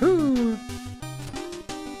 Woohoo!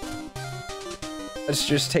 Let's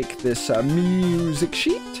just take this music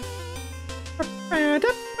sheet.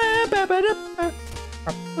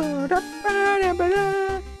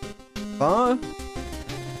 Huh?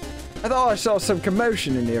 I thought I saw some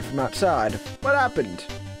commotion in here from outside. What happened?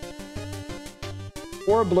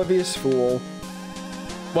 Poor oblivious fool.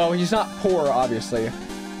 Well, he's not poor, obviously.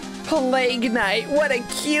 Plague Knight, what a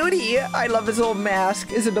cutie! I love his little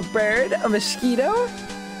mask. Is it a bird? A mosquito?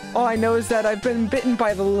 All I know is that I've been bitten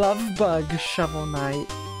by the love bug, Shovel Knight.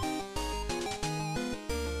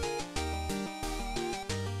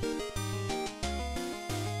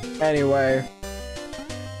 Anyway.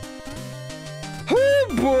 Oh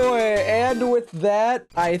boy! And with that,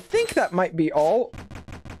 I think that might be all.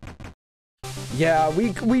 Yeah,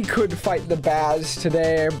 we could fight the Baz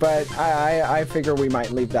today, but I figure we might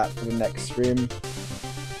leave that for the next stream.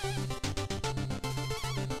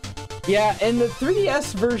 Yeah, and the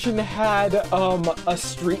 3DS version had a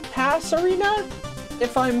Street Pass arena,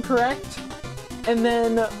 if I'm correct. And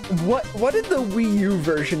then what did the Wii U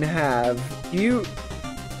version have? Do you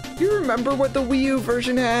remember what the Wii U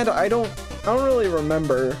version had? I don't really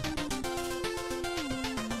remember.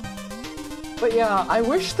 But yeah, I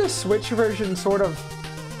wish the Switch version sort of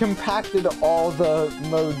compacted all the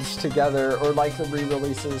modes together, or like the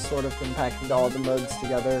re-releases sort of compacted all the modes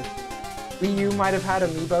together. Wii U might have had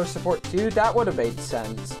amiibo support too, that would have made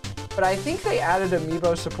sense. But I think they added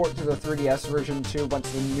amiibo support to the 3DS version too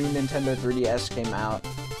once the new Nintendo 3DS came out.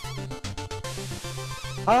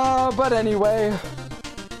 But anyway,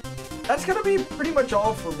 that's gonna be pretty much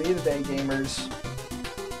all for me today, gamers.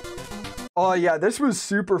 Oh yeah, this was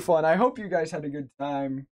super fun. I hope you guys had a good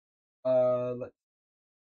time. Let's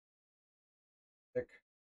pick.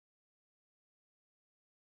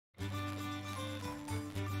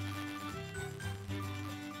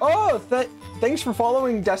 Oh, thanks for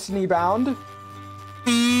following Destiny Bound.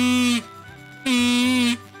 I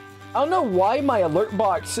don't know why my alert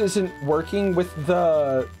box isn't working with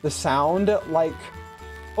the sound. Like,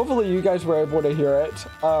 hopefully you guys were able to hear it.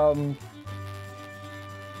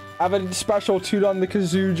 I have a special toot on the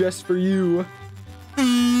kazoo just for you.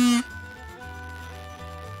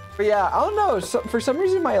 But yeah, I don't know. So, for some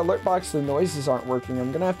reason, my alert box, the noises aren't working.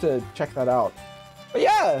 I'm gonna have to check that out. But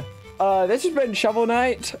yeah, this has been Shovel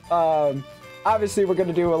Knight. Obviously, we're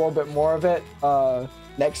gonna do a little bit more of it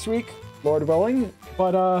next week, Lord willing.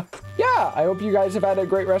 But yeah, I hope you guys have had a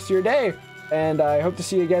great rest of your day, and I hope to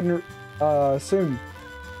see you again soon.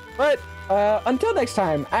 But until next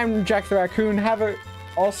time, I'm Jack the Raccoon.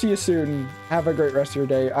 I'll see you soon. Have a great rest of your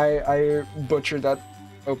day. I butchered that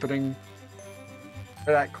opening.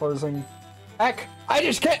 Or that closing. Heck, I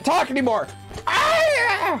just can't talk anymore.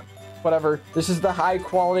 Ah! Whatever. This is the high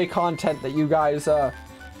quality content that you guys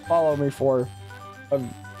follow me for.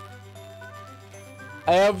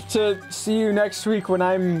 I hope to see you next week when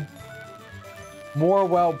I'm more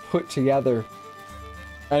well put together.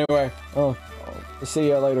 Anyway, I'll see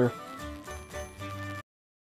you later.